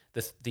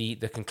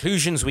the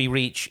conclusions we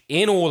reach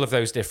in all of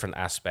those different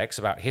aspects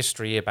about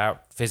history,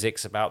 about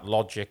physics, about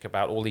logic,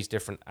 about all these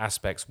different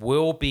aspects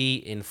will be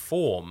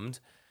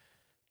informed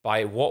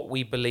by what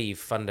we believe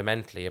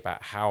fundamentally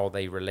about how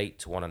they relate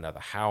to one another,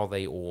 how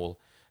they all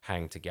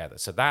hang together.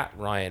 So that,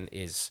 Ryan,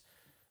 is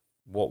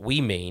what we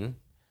mean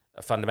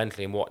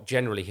fundamentally and what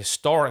generally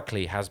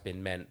historically has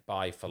been meant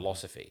by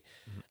philosophy.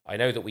 I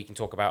know that we can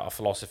talk about a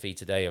philosophy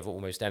today of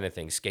almost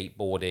anything,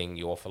 skateboarding,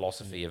 your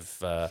philosophy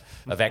of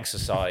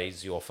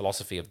exercise, your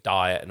philosophy of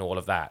diet and all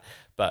of that.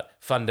 But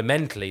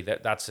fundamentally,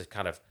 that's a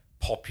kind of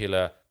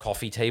popular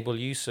coffee table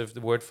use of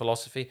the word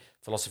philosophy.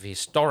 Philosophy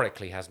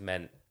historically has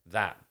meant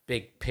that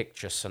big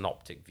picture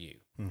synoptic view.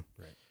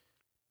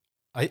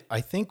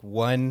 I think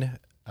one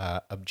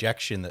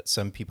objection that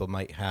some people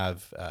might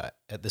have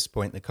at this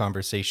point in the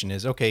conversation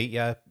is, okay,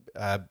 yeah,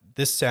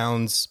 this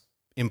sounds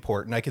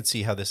important. I could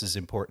see how this is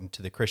important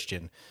to the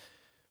Christian,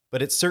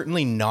 but it's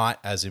certainly not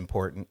as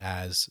important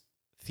as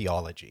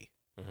theology.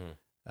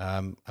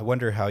 I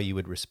wonder how you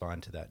would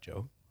respond to that,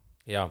 Joe.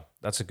 Yeah,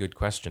 that's a good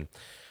question.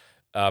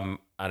 And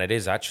it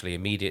is actually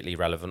immediately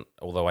relevant,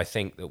 although I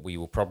think that we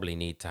will probably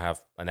need to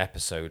have an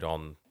episode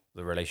on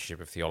the relationship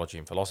of theology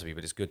and philosophy,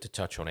 but it's good to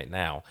touch on it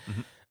now.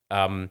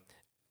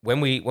 When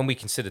we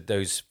considered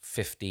those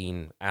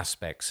 15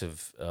 aspects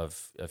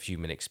of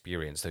human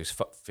experience, those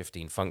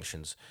 15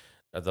 functions,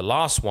 the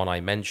last one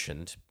I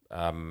mentioned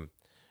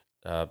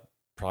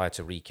prior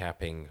to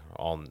recapping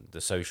on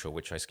the social,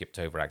 which I skipped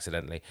over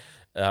accidentally,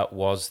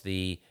 was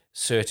the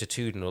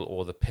certitudinal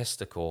or the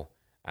pistical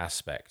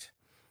aspect,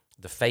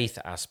 the faith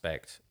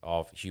aspect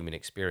of human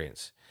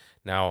experience.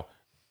 Now,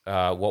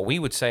 what we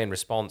would say in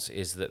response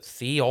is that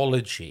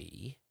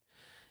theology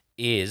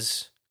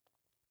is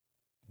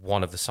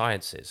one of the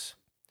sciences.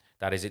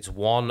 That is, it's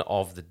one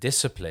of the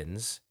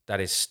disciplines that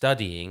is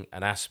studying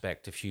an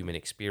aspect of human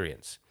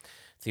experience.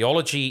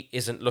 Theology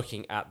isn't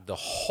looking at the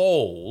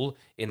whole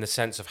in the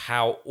sense of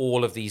how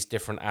all of these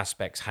different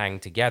aspects hang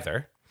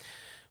together.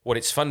 What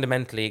it's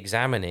fundamentally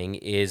examining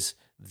is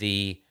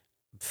the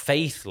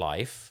faith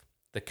life,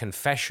 the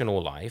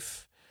confessional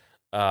life,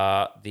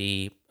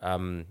 the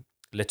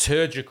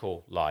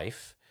liturgical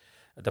life,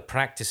 the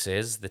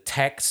practices, the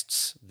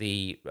texts,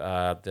 the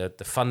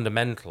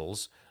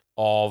fundamentals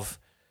of,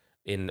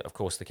 in of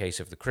course the case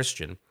of the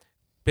Christian,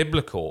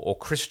 biblical or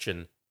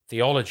Christian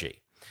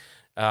theology.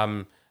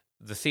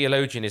 The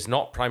theologian is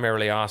not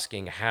primarily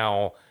asking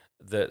how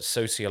the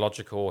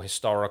sociological,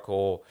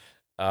 historical,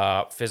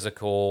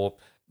 physical,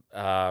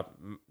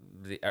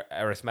 the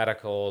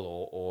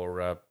arithmetical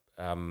or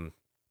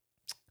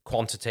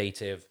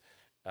quantitative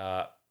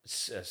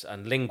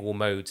and lingual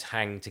modes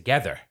hang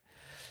together.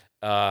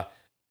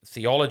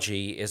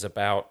 Theology is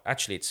about,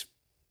 actually it's,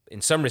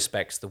 in some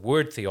respects, the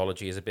word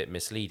theology is a bit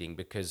misleading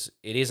because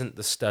it isn't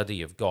the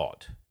study of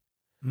God.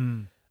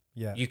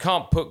 Yeah. You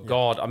can't put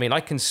God, I mean, I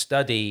can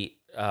study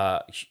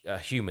a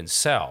human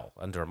cell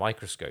under a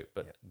microscope,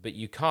 but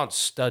you can't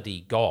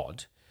study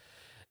God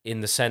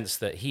in the sense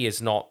that he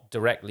is not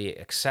directly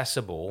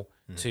accessible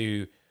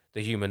to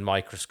the human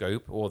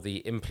microscope or the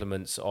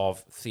implements of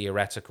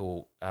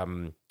theoretical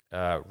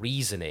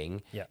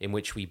reasoning in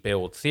which we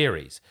build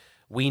theories.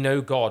 We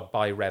know God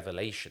by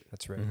revelation.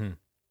 That's right.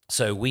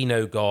 So we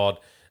know God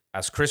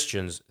as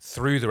Christians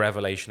through the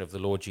revelation of the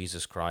Lord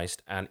Jesus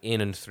Christ and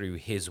in and through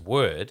his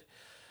word.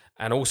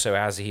 And also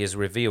as he has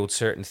revealed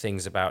certain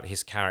things about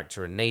his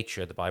character and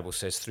nature, the Bible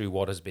says, through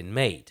what has been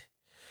made.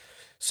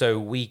 So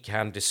we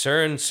can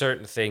discern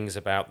certain things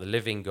about the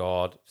living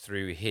God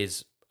through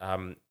his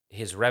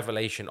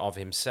revelation of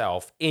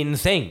himself in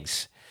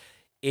things,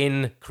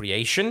 in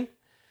creation,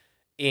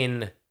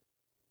 in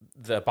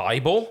the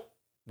Bible,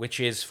 which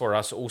is for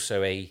us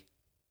also a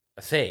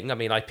thing. I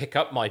mean, I pick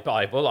up my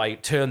Bible, I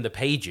turn the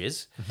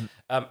pages,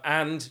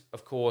 and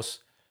of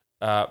course,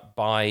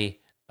 by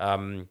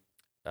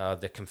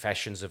the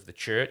confessions of the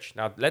church.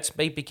 Now, let's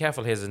be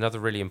careful. Here's another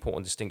really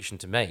important distinction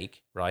to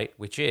make, right?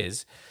 Which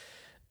is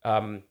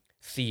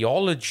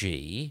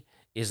theology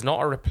is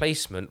not a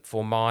replacement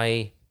for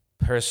my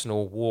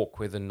personal walk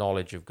with the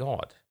knowledge of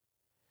God.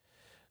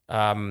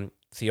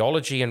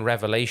 Theology and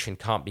revelation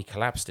can't be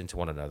collapsed into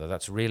one another.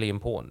 That's really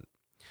important.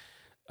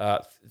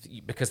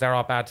 Because there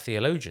are bad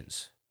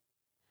theologians.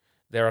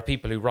 There are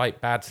people who write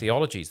bad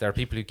theologies. There are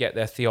people who get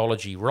their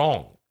theology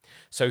wrong.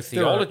 So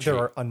theology... There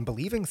are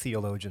unbelieving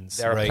theologians.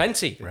 There are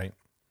plenty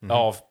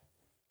of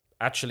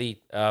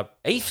actually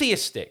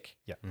atheistic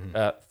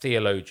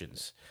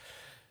theologians.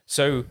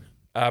 So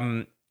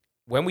when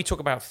we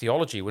talk about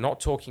theology, we're not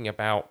talking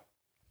about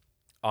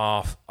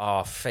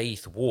our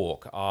faith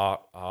walk,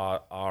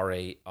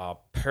 our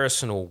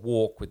personal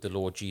walk with the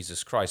Lord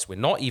Jesus Christ. We're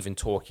not even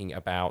talking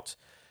about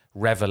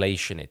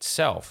revelation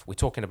itself. We're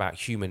talking about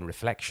human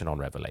reflection on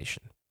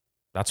revelation.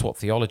 That's what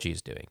theology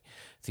is doing.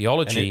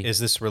 Theology... And is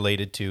this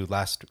related to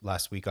last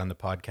week on the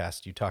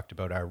podcast, you talked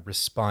about our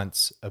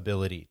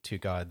responsibility to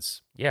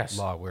God's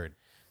law word.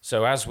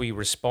 So as we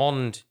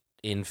respond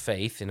in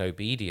faith, in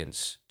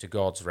obedience to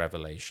God's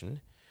revelation,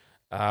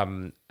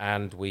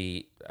 and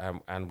we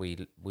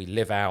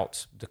live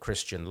out the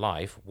Christian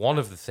life, one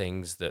of the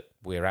things that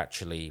we're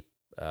actually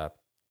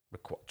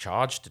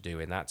charged to do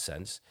in that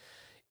sense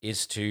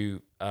is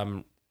to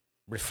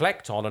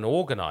reflect on and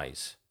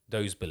organize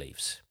those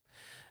beliefs.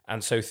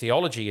 And so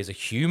theology is a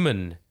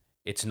human,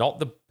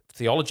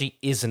 theology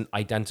isn't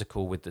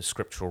identical with the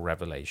scriptural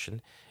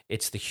revelation.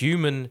 It's the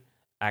human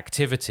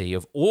activity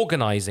of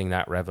organizing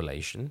that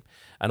revelation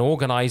and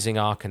organizing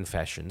our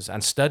confessions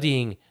and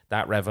studying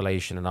that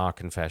revelation and our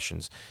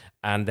confessions.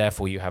 And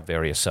therefore you have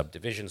various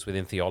subdivisions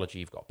within theology.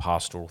 You've got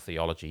pastoral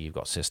theology, you've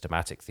got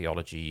systematic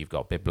theology, you've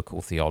got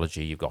biblical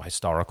theology, you've got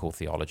historical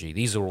theology.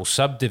 These are all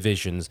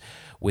subdivisions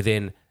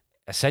within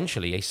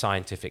essentially a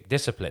scientific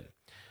discipline.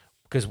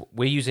 because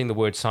we're using the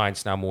word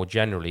science now more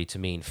generally to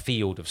mean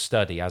field of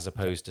study, as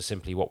opposed to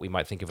simply what we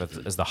might think of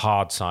as the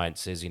hard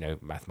sciences,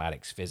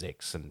 mathematics,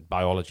 physics, and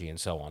biology, and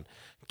so on,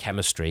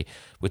 chemistry.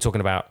 We're talking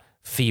about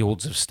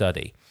fields of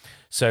study.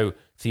 So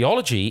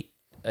theology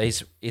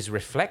is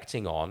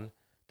reflecting on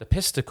the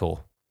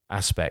pistical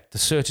aspect, the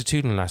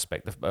certitudinal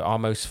aspect, our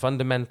most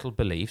fundamental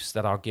beliefs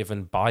that are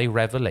given by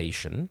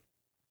revelation.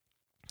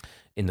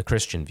 In the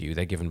Christian view,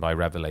 they're given by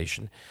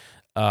revelation.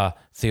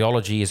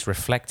 Theology is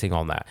reflecting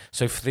on that.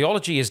 So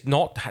theology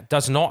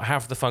does not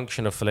have the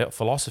function of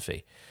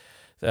philosophy.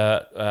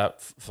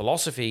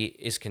 Philosophy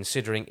is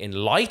considering in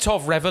light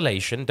of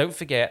revelation. Don't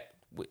forget,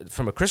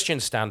 from a Christian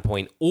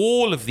standpoint,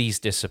 all of these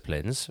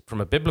disciplines, from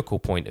a biblical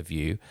point of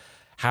view,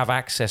 have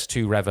access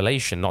to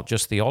revelation, not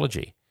just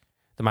theology.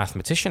 The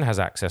mathematician has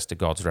access to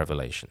God's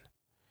revelation.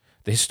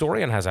 The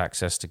historian has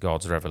access to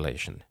God's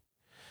revelation.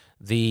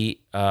 The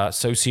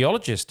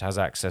sociologist has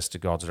access to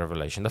God's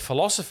revelation. The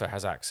philosopher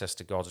has access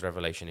to God's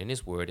revelation in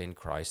his word, in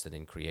Christ, and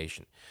in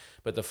creation.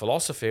 But the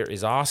philosopher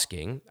is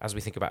asking, as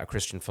we think about a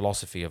Christian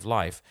philosophy of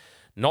life,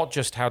 not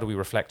just how do we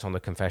reflect on the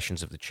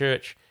confessions of the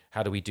church,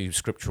 how do we do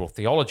scriptural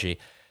theology,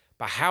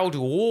 but how do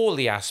all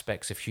the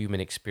aspects of human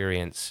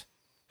experience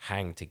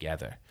hang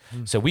together?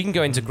 So we can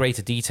go into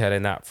greater detail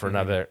in that for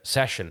another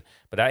session,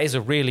 but that is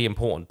a really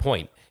important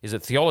point, is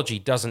that theology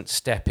doesn't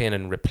step in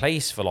and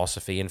replace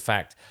philosophy. In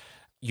fact,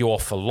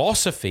 your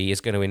philosophy is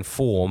going to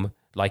inform,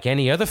 like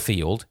any other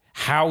field,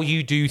 how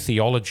you do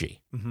theology.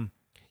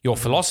 Your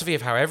philosophy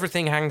of how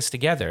everything hangs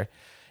together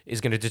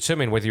is going to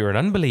determine whether you're an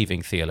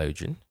unbelieving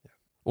theologian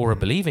or a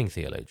believing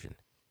theologian,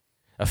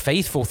 a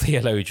faithful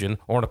theologian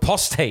or an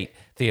apostate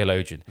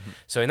theologian.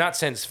 So in that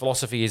sense,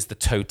 philosophy is the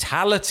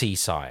totality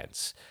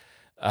science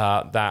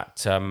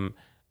that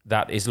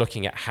is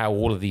looking at how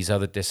all of these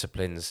other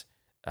disciplines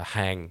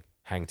hang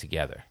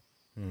together.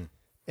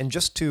 And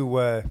just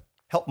to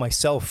help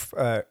myself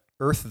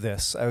earth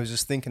this, I was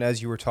just thinking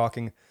as you were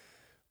talking,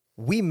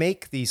 we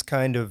make these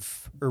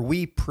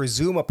we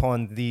presume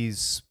upon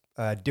these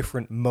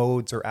different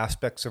modes or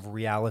aspects of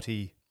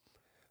reality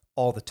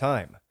all the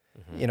time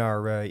in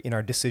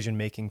our decision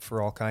making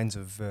for all kinds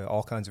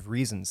of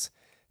reasons.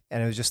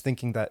 And I was just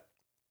thinking that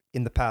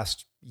in the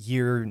past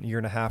year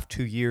and a half,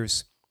 2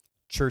 years,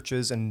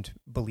 churches and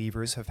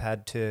believers have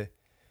had to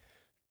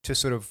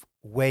sort of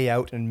weigh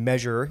out and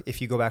measure,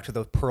 if you go back to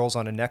the pearls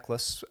on a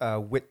necklace,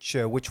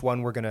 which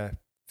one we're going to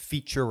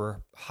feature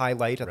or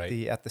highlight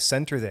at the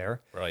center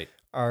there. Right.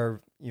 We're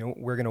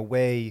going to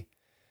weigh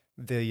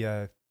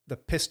the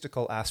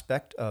pistical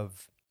aspect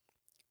of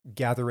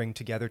gathering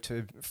together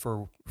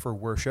for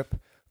worship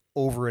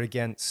over it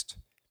against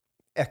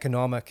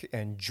economic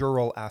and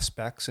jural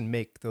aspects, and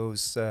make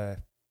those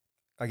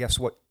I guess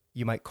what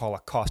you might call a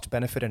cost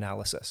benefit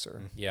analysis,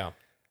 or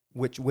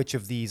which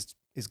of these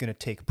is going to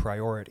take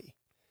priority.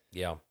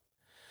 Yeah,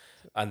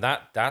 and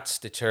that's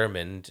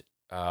determined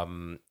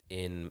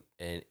in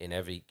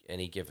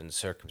any given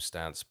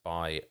circumstance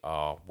by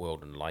our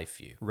world and life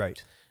view.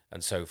 Right.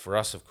 And so for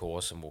us, of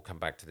course, and we'll come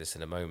back to this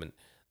in a moment,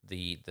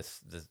 the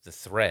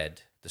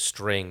thread, the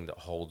string that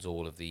holds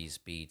all of these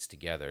beads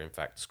together, in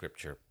fact,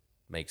 Scripture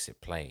makes it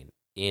plain.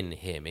 In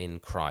Him, in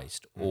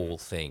Christ, all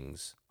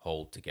things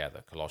hold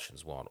together.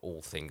 Colossians 1,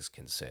 all things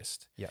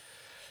consist. Yeah.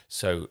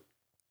 So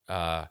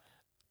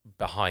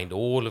behind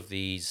all of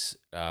these,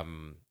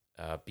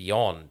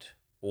 beyond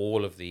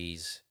all of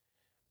these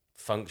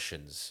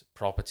functions,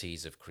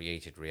 properties of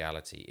created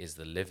reality, is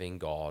the living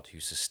God who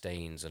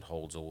sustains and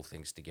holds all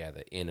things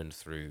together in and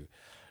through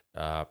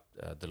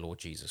the Lord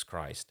Jesus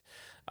Christ.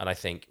 And I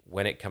think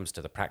when it comes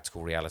to the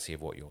practical reality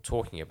of what you're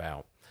talking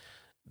about,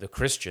 the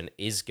Christian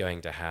is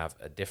going to have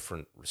a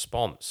different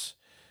response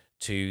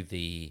to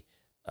the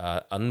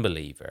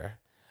unbeliever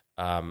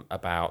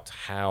about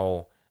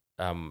how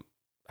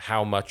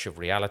much of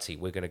reality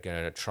we're going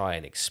to try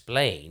and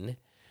explain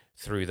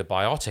through the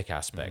biotic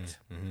aspect.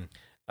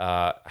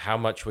 How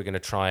much we're going to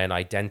try and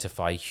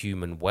identify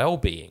human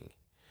well-being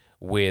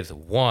with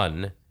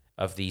one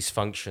of these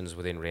functions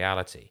within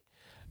reality.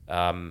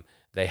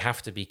 They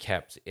have to be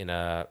kept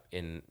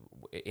in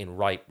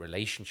right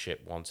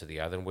relationship one to the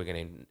other, and we're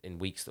going to, in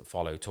weeks that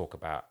follow, talk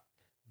about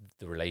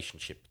the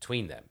relationship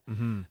between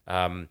them.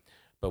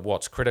 But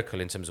what's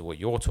critical in terms of what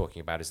you're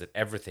talking about is that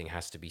everything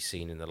has to be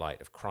seen in the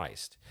light of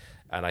Christ.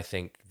 And I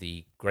think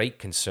the great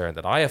concern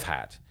that I have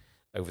had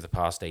over the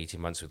past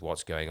 18 months with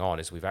what's going on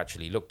is we've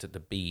actually looked at the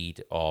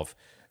bead of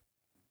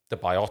the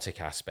biotic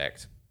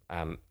aspect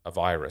and a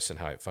virus and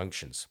how it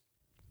functions.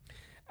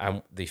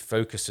 And the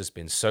focus has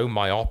been so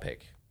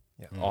myopic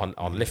on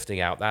lifting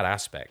out that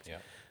aspect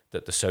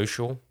that the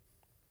social,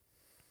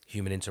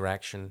 human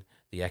interaction,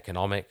 the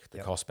economic, the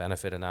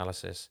cost-benefit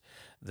analysis,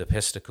 the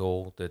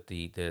pistical,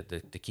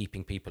 the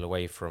keeping people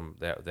away from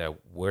their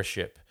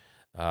worship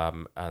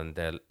and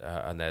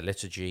their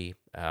liturgy,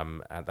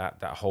 and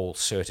that whole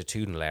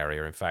certitudinal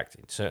area. In fact,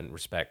 in certain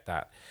respect,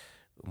 that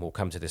we'll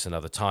come to this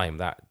another time.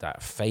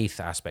 That faith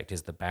aspect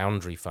is the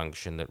boundary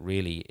function that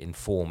really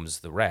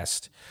informs the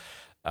rest.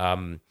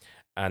 And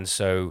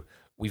so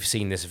we've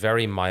seen this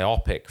very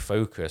myopic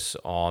focus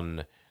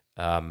on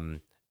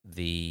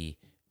the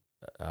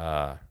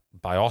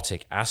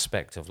biotic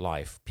aspect of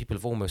life, people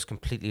have almost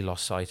completely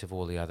lost sight of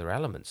all the other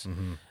elements,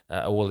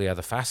 all the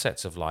other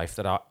facets of life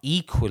that are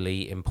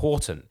equally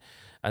important.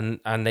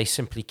 And they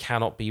simply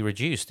cannot be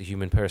reduced. The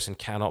human person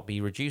cannot be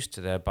reduced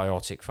to their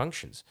biotic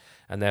functions.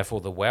 And therefore,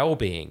 the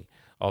well-being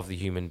of the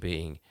human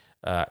being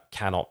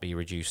cannot be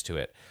reduced to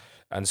it.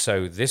 And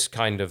so this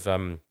kind of,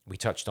 we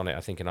touched on it, I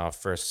think, in our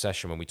first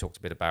session when we talked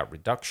a bit about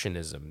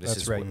reductionism.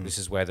 This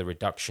is where the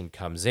reduction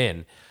comes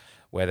in,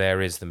 where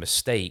there is the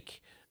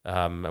mistake,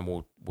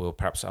 and we'll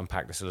perhaps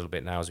unpack this a little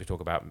bit now as we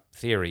talk about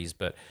theories,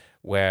 but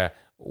where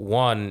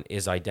one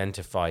is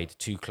identified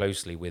too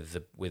closely with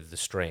the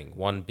string.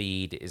 One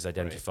bead is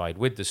identified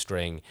with the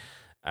string,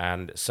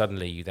 and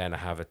suddenly you then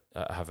have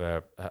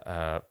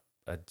a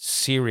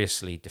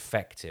seriously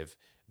defective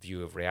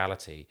view of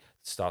reality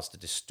that starts to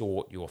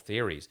distort your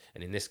theories.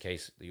 And in this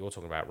case that you're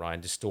talking about,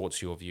 Ryan,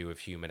 distorts your view of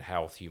human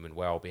health, human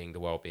well-being, the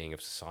well-being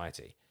of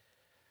society,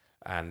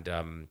 and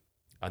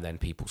then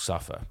people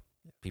suffer.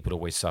 People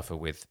always suffer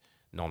with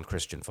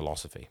non-Christian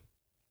philosophy.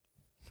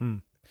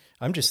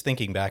 I'm just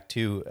thinking back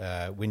to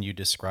when you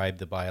described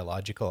the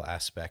biological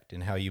aspect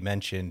and how you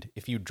mentioned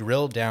if you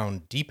drill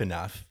down deep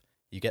enough,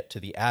 you get to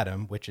the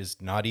atom, which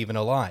is not even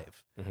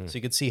alive. So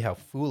you could see how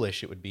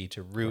foolish it would be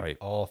to root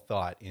all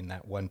thought in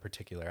that one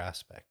particular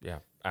aspect. Yeah,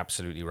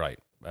 absolutely right.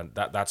 And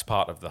that's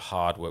part of the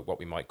hard work, what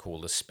we might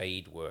call the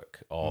spade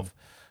work of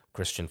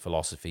Christian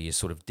philosophy, is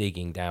sort of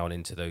digging down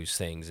into those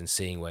things and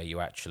seeing where you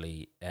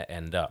actually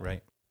end up.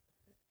 Right.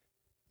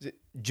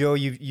 Joe,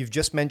 you've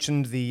just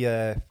mentioned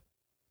the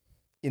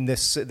in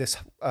this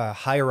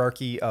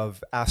hierarchy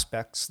of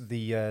aspects,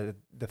 the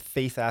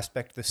faith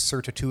aspect, the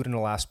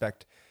certitudinal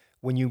aspect.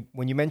 When you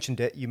mentioned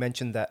it, you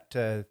mentioned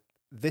that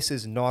this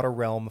is not a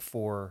realm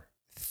for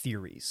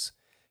theories.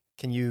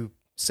 Can you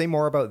say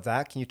more about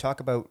that? Can you talk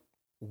about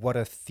what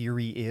a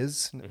theory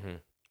is?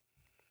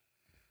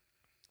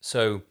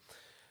 So,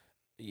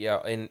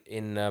 yeah, in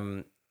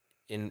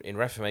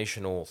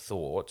Reformational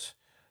thought,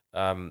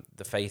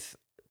 the faith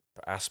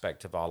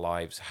aspect of our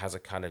lives has a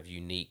kind of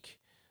unique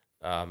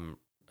and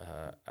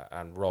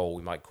role.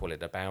 We might call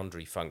it a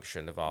boundary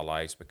function of our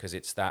lives, because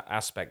it's that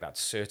aspect, that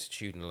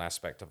certitudinal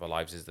aspect of our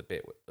lives, is the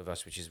bit of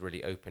us which is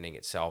really opening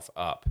itself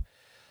up.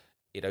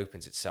 It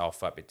opens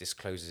itself up. It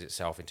discloses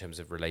itself in terms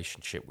of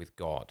relationship with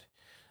God,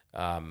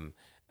 and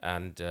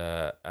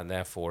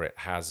therefore it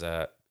has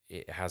a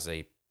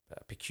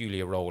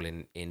peculiar role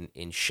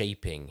in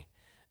shaping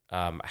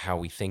how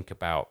we think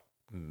about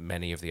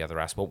many of the other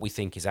aspects. What we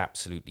think is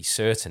absolutely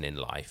certain in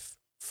life,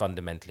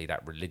 fundamentally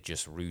that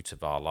religious root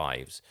of our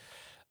lives,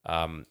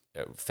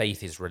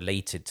 faith is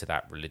related to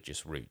that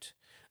religious root,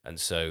 and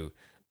so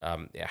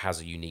it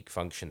has a unique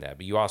function there.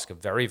 But you ask a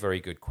very, very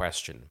good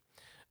question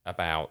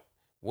about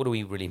what do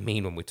we really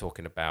mean when we're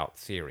talking about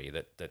theory,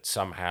 that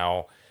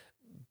somehow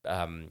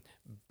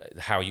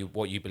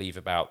what you believe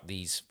about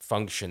these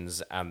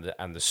functions and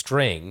the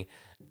string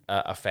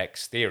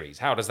affects theories.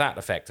 How does that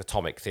affect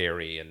atomic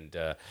theory and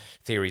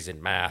theories in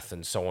math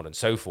and so on and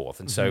so forth?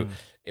 And so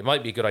it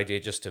might be a good idea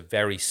just to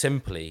very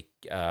simply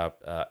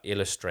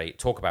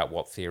talk about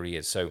what theory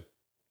is. So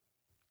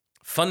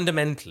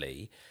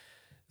fundamentally,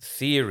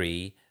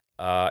 theory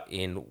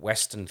in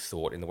Western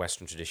thought, in the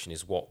Western tradition,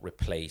 is what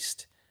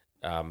replaced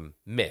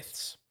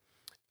myths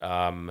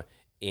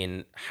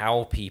in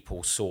how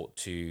people sought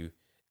to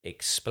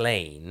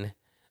explain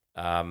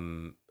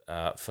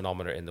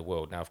phenomena in the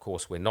world. Now, of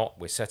course,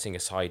 we're setting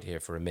aside here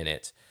for a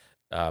minute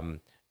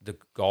the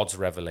God's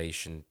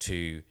revelation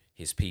to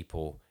his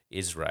people,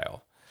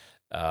 Israel.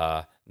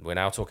 We're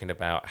now talking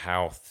about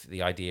how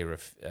the idea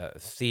of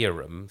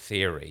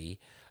theoria,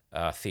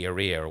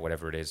 or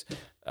whatever it is,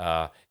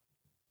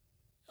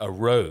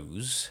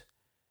 arose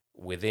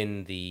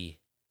within the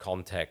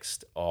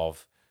context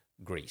of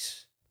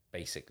Greece,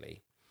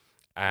 basically.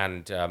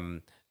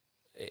 And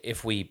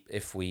if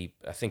we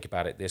think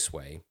about it this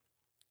way,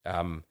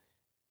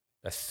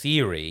 a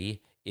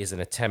theory is an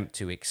attempt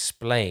to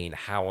explain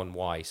how and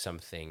why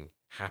something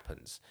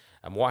happens.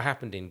 And what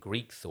happened in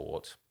Greek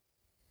thought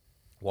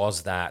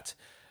was that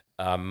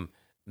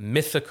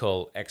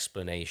mythical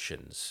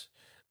explanations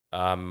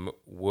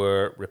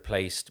were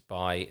replaced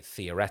by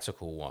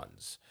theoretical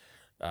ones.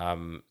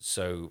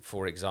 So,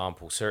 for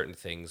example, certain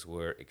things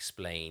were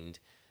explained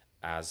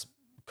as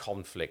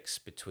conflicts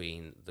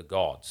between the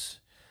gods,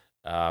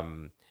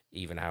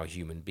 even how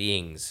human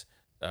beings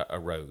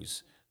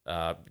arose,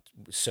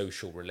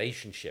 social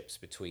relationships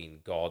between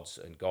gods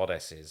and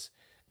goddesses,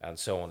 and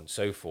so on and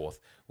so forth,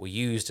 were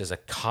used as a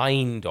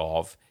kind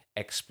of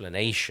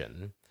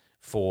explanation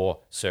for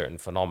certain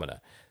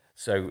phenomena.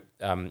 So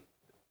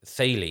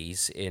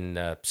Thales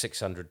in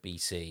 600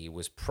 BC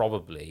was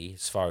probably,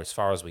 as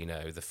far as we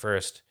know, the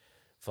first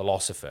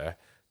philosopher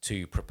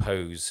to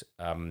propose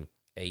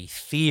a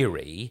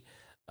theory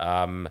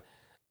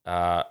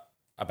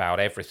about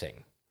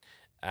everything.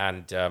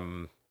 And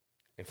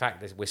in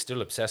fact, we're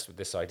still obsessed with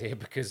this idea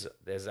because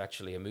there's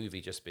actually a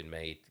movie just been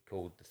made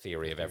called The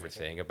Theory of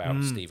Everything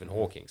about Stephen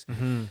Hawking.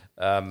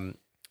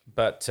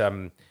 But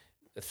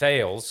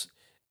Thales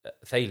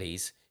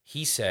Thales,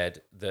 he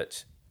said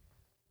that,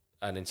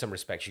 and in some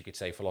respects you could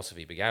say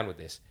philosophy began with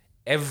this,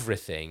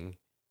 everything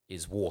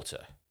is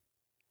water.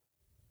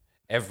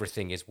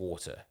 Everything is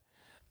water.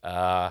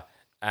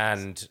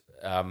 And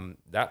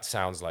that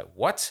sounds like,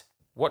 what?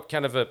 What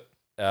kind of a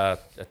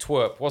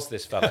twerp was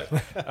this fellow?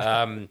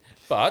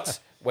 But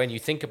when you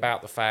think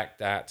about the fact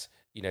that,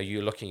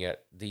 you're looking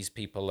at, these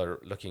people are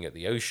looking at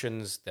the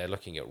oceans, they're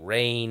looking at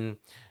rain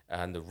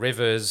and the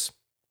rivers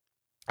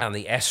and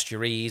the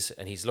estuaries,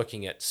 and he's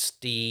looking at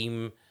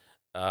steam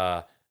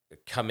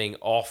coming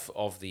off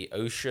of the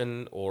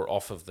ocean or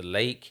off of the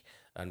lake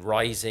and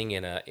rising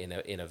in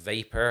a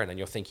vapor, and then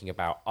you're thinking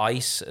about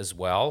ice as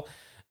well.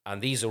 And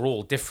these are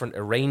all different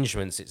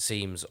arrangements, it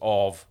seems,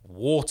 of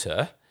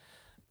water.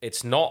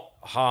 It's not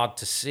hard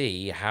to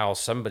see how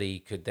somebody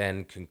could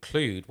then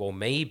conclude, well,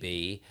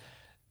 maybe,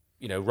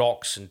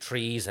 rocks and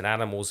trees and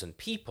animals and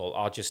people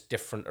are just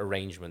different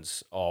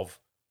arrangements of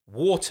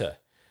water,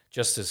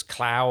 just as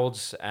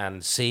clouds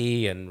and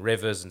sea and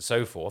rivers and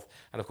so forth.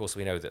 And of course,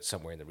 we know that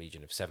somewhere in the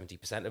region of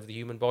 70% of the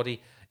human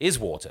body is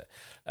water.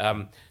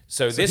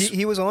 So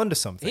he was on to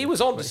something. He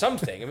was on to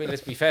something. I mean,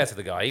 let's be fair to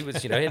the guy. He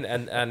was,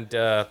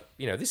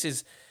 this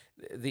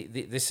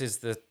is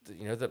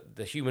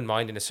the human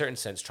mind, in a certain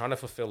sense, trying to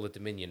fulfill the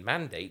Dominion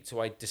mandate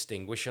to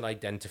distinguish and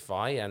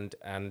identify and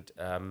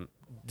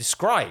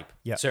describe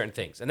certain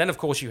things. And then, of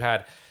course, you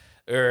had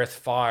earth,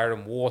 fire,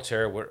 and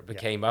water, where it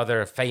became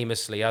other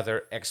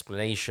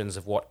explanations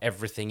of what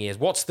everything is.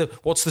 What's the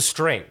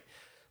string?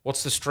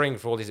 What's the string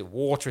for all these? Is it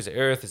water? Is it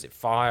earth? Is it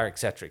fire?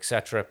 Etc.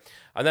 Etc.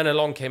 And then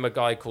along came a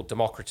guy called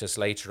Democritus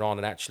later on,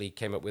 and actually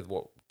came up with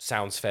what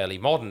sounds fairly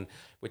modern,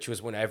 which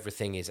was when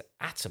everything is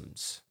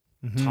atoms,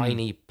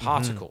 tiny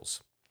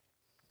particles.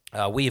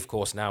 We, of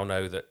course, now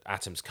know that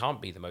atoms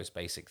can't be the most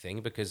basic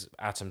thing because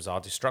atoms are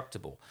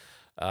destructible,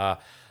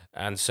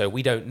 and so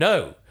we don't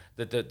know.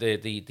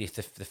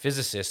 The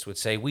physicist would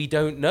say we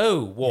don't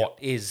know what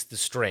is the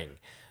string.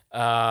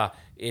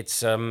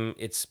 It's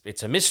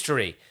a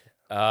mystery.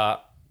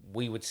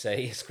 We would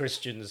say as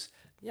Christians,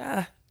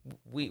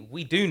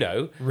 we do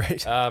know,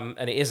 right?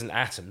 And it isn't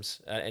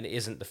atoms, and it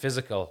isn't the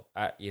physical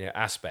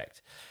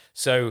aspect.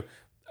 So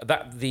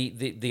that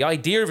the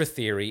idea of a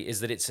theory is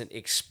that it's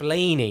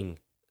explaining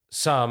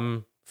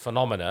some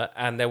phenomena,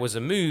 and there was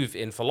a move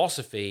in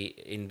philosophy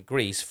in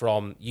Greece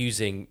from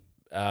using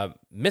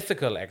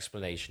mythical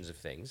explanations of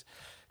things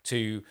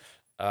to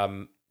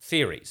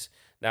theories.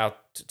 Now,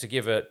 to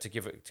give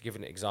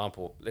an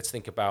example, let's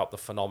think about the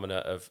phenomena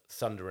of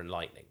thunder and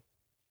lightning.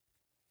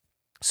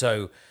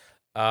 So,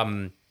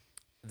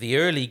 the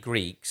early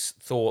Greeks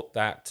thought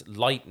that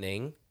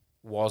lightning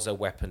was a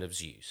weapon of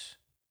Zeus,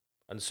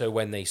 and so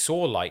when they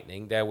saw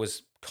lightning, there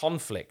was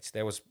conflict.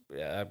 There was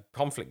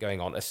conflict going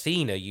on.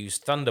 Athena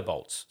used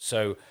thunderbolts,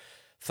 so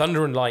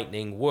thunder and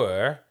lightning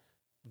were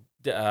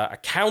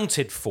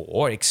accounted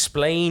for,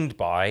 explained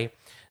by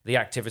the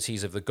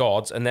activities of the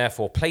gods, and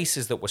therefore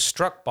places that were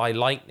struck by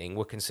lightning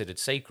were considered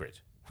sacred,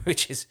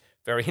 which is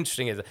very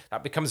interesting.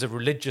 That becomes a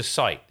religious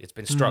site. It's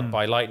been struck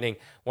by lightning.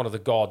 One of the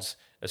gods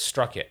has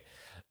struck it.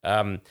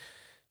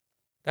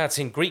 That's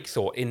in Greek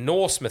thought. In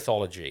Norse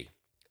mythology,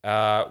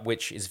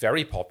 which is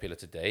very popular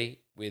today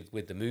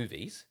with the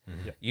movies,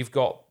 you've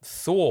got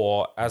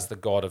Thor as the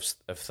god of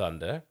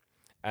thunder.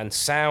 And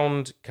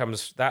sound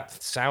comes,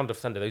 that sound of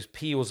thunder, those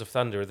peals of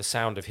thunder are the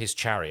sound of his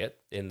chariot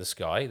in the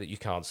sky that you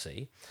can't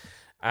see.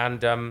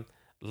 And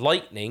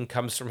lightning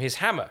comes from his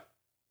hammer.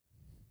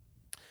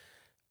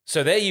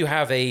 So there you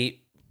have a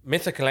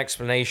mythical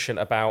explanation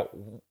about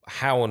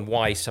how and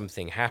why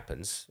something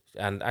happens.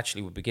 And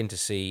actually we'll begin to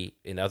see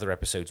in other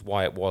episodes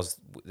why it was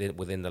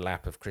within the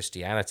lap of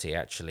Christianity,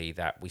 actually,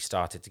 that we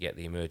started to get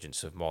the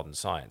emergence of modern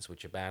science,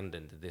 which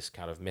abandoned this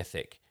kind of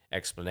mythic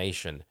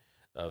explanation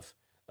of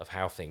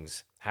how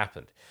things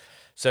happened.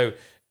 So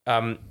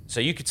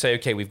you could say,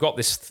 okay, we've got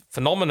this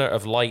phenomena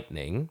of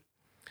lightning,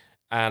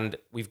 and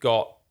we've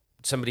got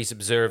somebody's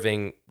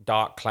observing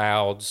dark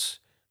clouds,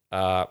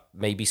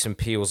 maybe some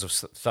peals of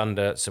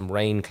thunder, some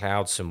rain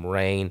clouds, some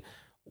rain.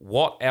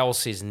 What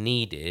else is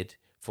needed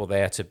for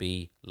there to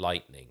be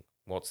lightning?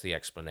 What's the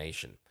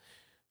explanation?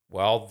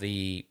 Well,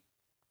 the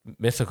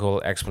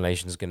mythical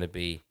explanation is going to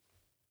be,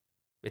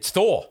 it's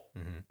Thor.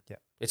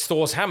 It's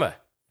Thor's hammer.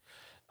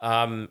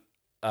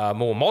 A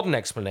more modern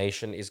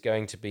explanation is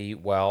going to be,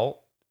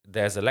 well,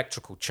 there's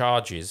electrical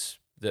charges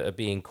that are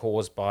being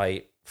caused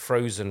by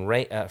frozen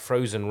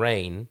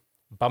rain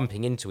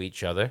bumping into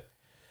each other,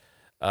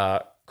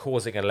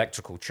 causing an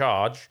electrical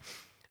charge,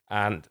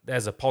 and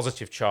there's a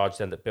positive charge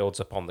then that builds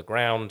up on the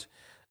ground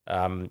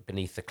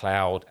beneath the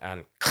cloud,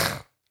 and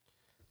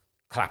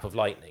clap of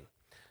lightning.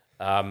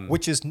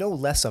 Which is no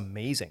less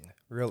amazing,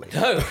 really.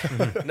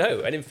 No,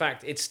 and in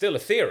fact, it's still a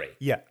theory.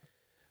 Yeah.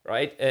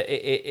 Right?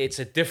 It's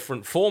a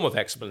different form of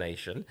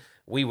explanation.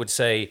 We would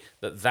say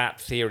that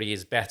theory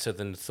is better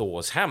than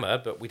Thor's hammer,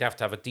 but we'd have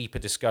to have a deeper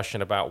discussion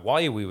about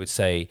why we would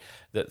say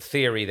that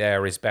theory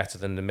there is better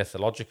than the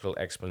mythological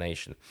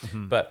explanation.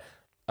 But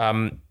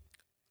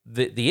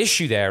the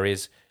issue there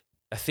is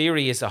a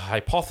theory is a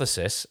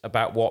hypothesis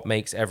about what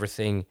makes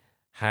everything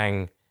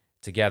hang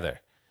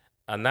together?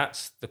 And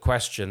that's the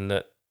question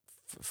that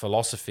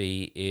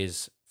philosophy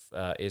is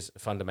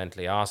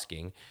fundamentally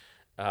asking.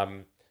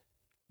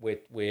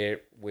 Where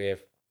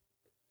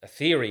a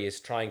theory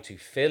is trying to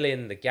fill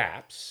in the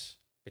gaps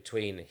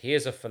between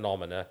here's a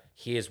phenomena,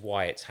 here's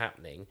why it's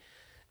happening,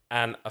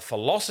 and a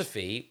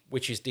philosophy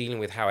which is dealing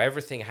with how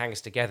everything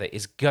hangs together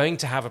is going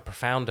to have a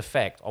profound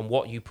effect on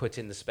what you put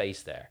in the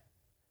space there.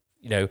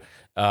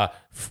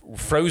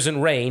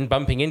 Frozen rain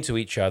bumping into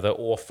each other,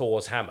 or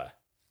Thor's hammer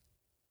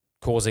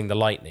causing the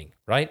lightning,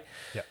 right?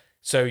 Yeah.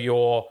 So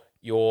your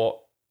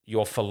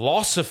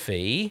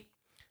philosophy,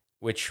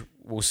 which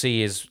we'll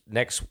see is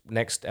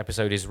next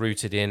episode, is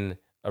rooted in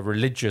a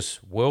religious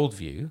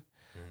worldview,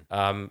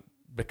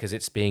 because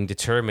it's being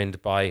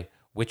determined by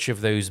which of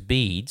those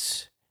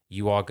beads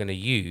you are going to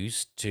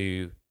use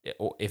to,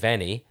 or if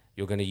any,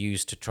 you're going to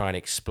use to try and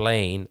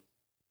explain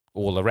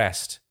all the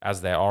rest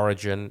as their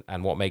origin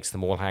and what makes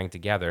them all hang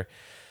together.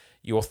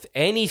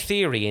 Any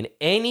theory in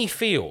any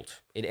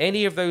field, in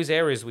any of those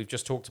areas we've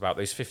just talked about,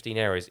 those 15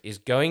 areas, is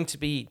going to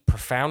be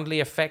profoundly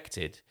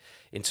affected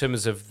in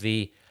terms of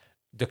the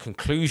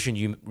conclusion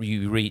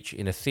you reach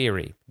in a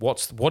theory.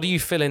 What do you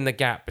fill in the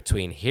gap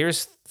between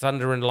here's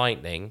thunder and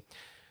lightning,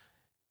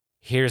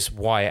 here's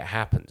why it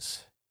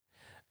happens?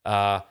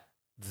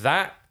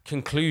 That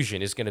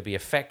conclusion is going to be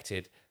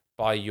affected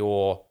by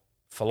your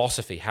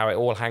philosophy, how it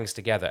all hangs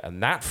together.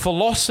 And that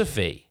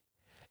philosophy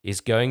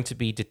is going to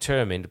be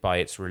determined by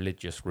its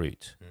religious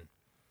root.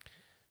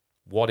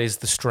 What is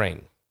the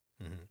string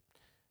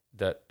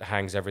that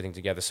hangs everything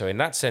together? So in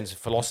that sense,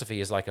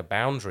 philosophy is like a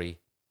boundary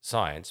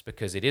science,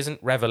 because it isn't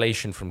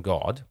revelation from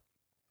God,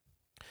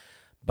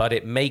 but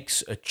it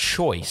makes a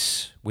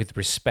choice with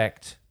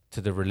respect to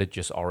the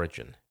religious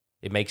origin.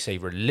 It makes a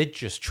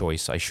religious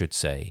choice, I should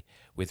say,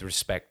 with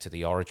respect to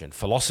the origin.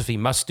 Philosophy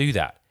must do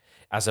that.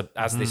 As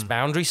this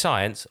boundary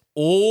science,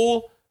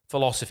 all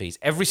philosophies,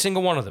 every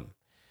single one of them,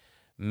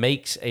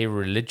 makes a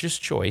religious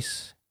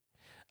choice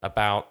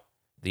about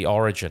the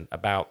origin,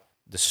 about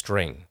the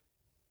string.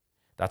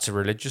 That's a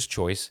religious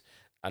choice.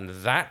 And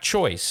that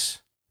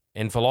choice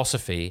in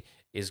philosophy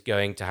is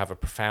going to have a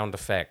profound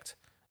effect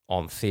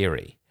on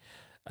theory.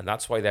 And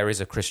that's why there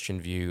is a Christian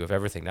view of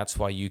everything. That's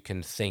why you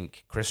can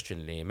think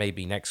Christianly. And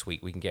maybe next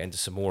week we can get into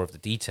some more of the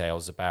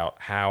details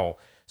about how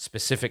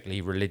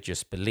specifically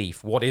religious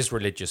belief, what is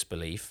religious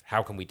belief?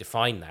 How can we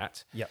define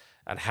that? Yeah.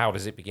 And how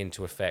does it begin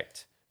to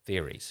affect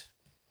theories?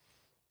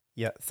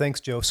 Yeah,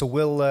 thanks, Joe. So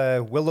we'll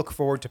look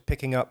forward to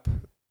picking up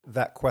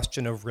that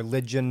question of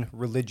religion,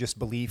 religious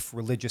belief,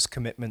 religious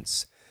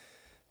commitments.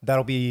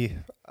 That'll be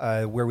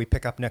where we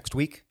pick up next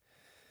week.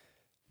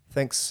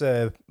 Thanks,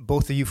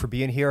 both of you, for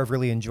being here. I've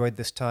really enjoyed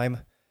this time.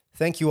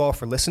 Thank you all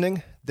for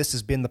listening. This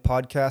has been the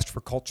podcast for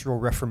Cultural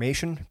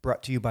Reformation,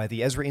 brought to you by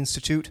the Ezra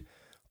Institute,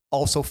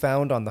 also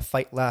found on the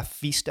Fight Laugh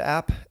Feast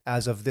app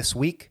as of this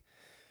week.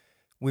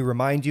 We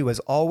remind you, as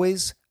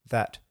always,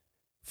 that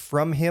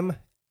from him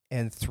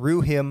and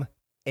through him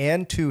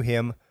and to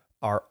him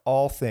are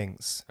all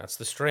things. That's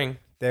the string.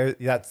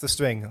 That's the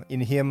string.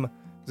 In him,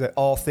 that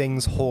all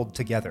things hold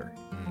together.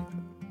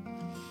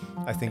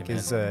 I think Amen.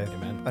 is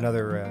Amen.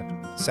 another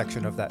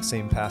section of that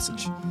same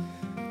passage.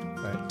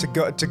 Right.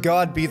 To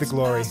God be the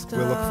glory.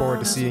 We'll look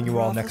forward to seeing you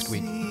all next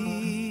week.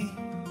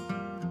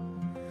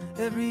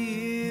 Every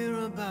year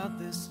about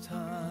this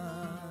time.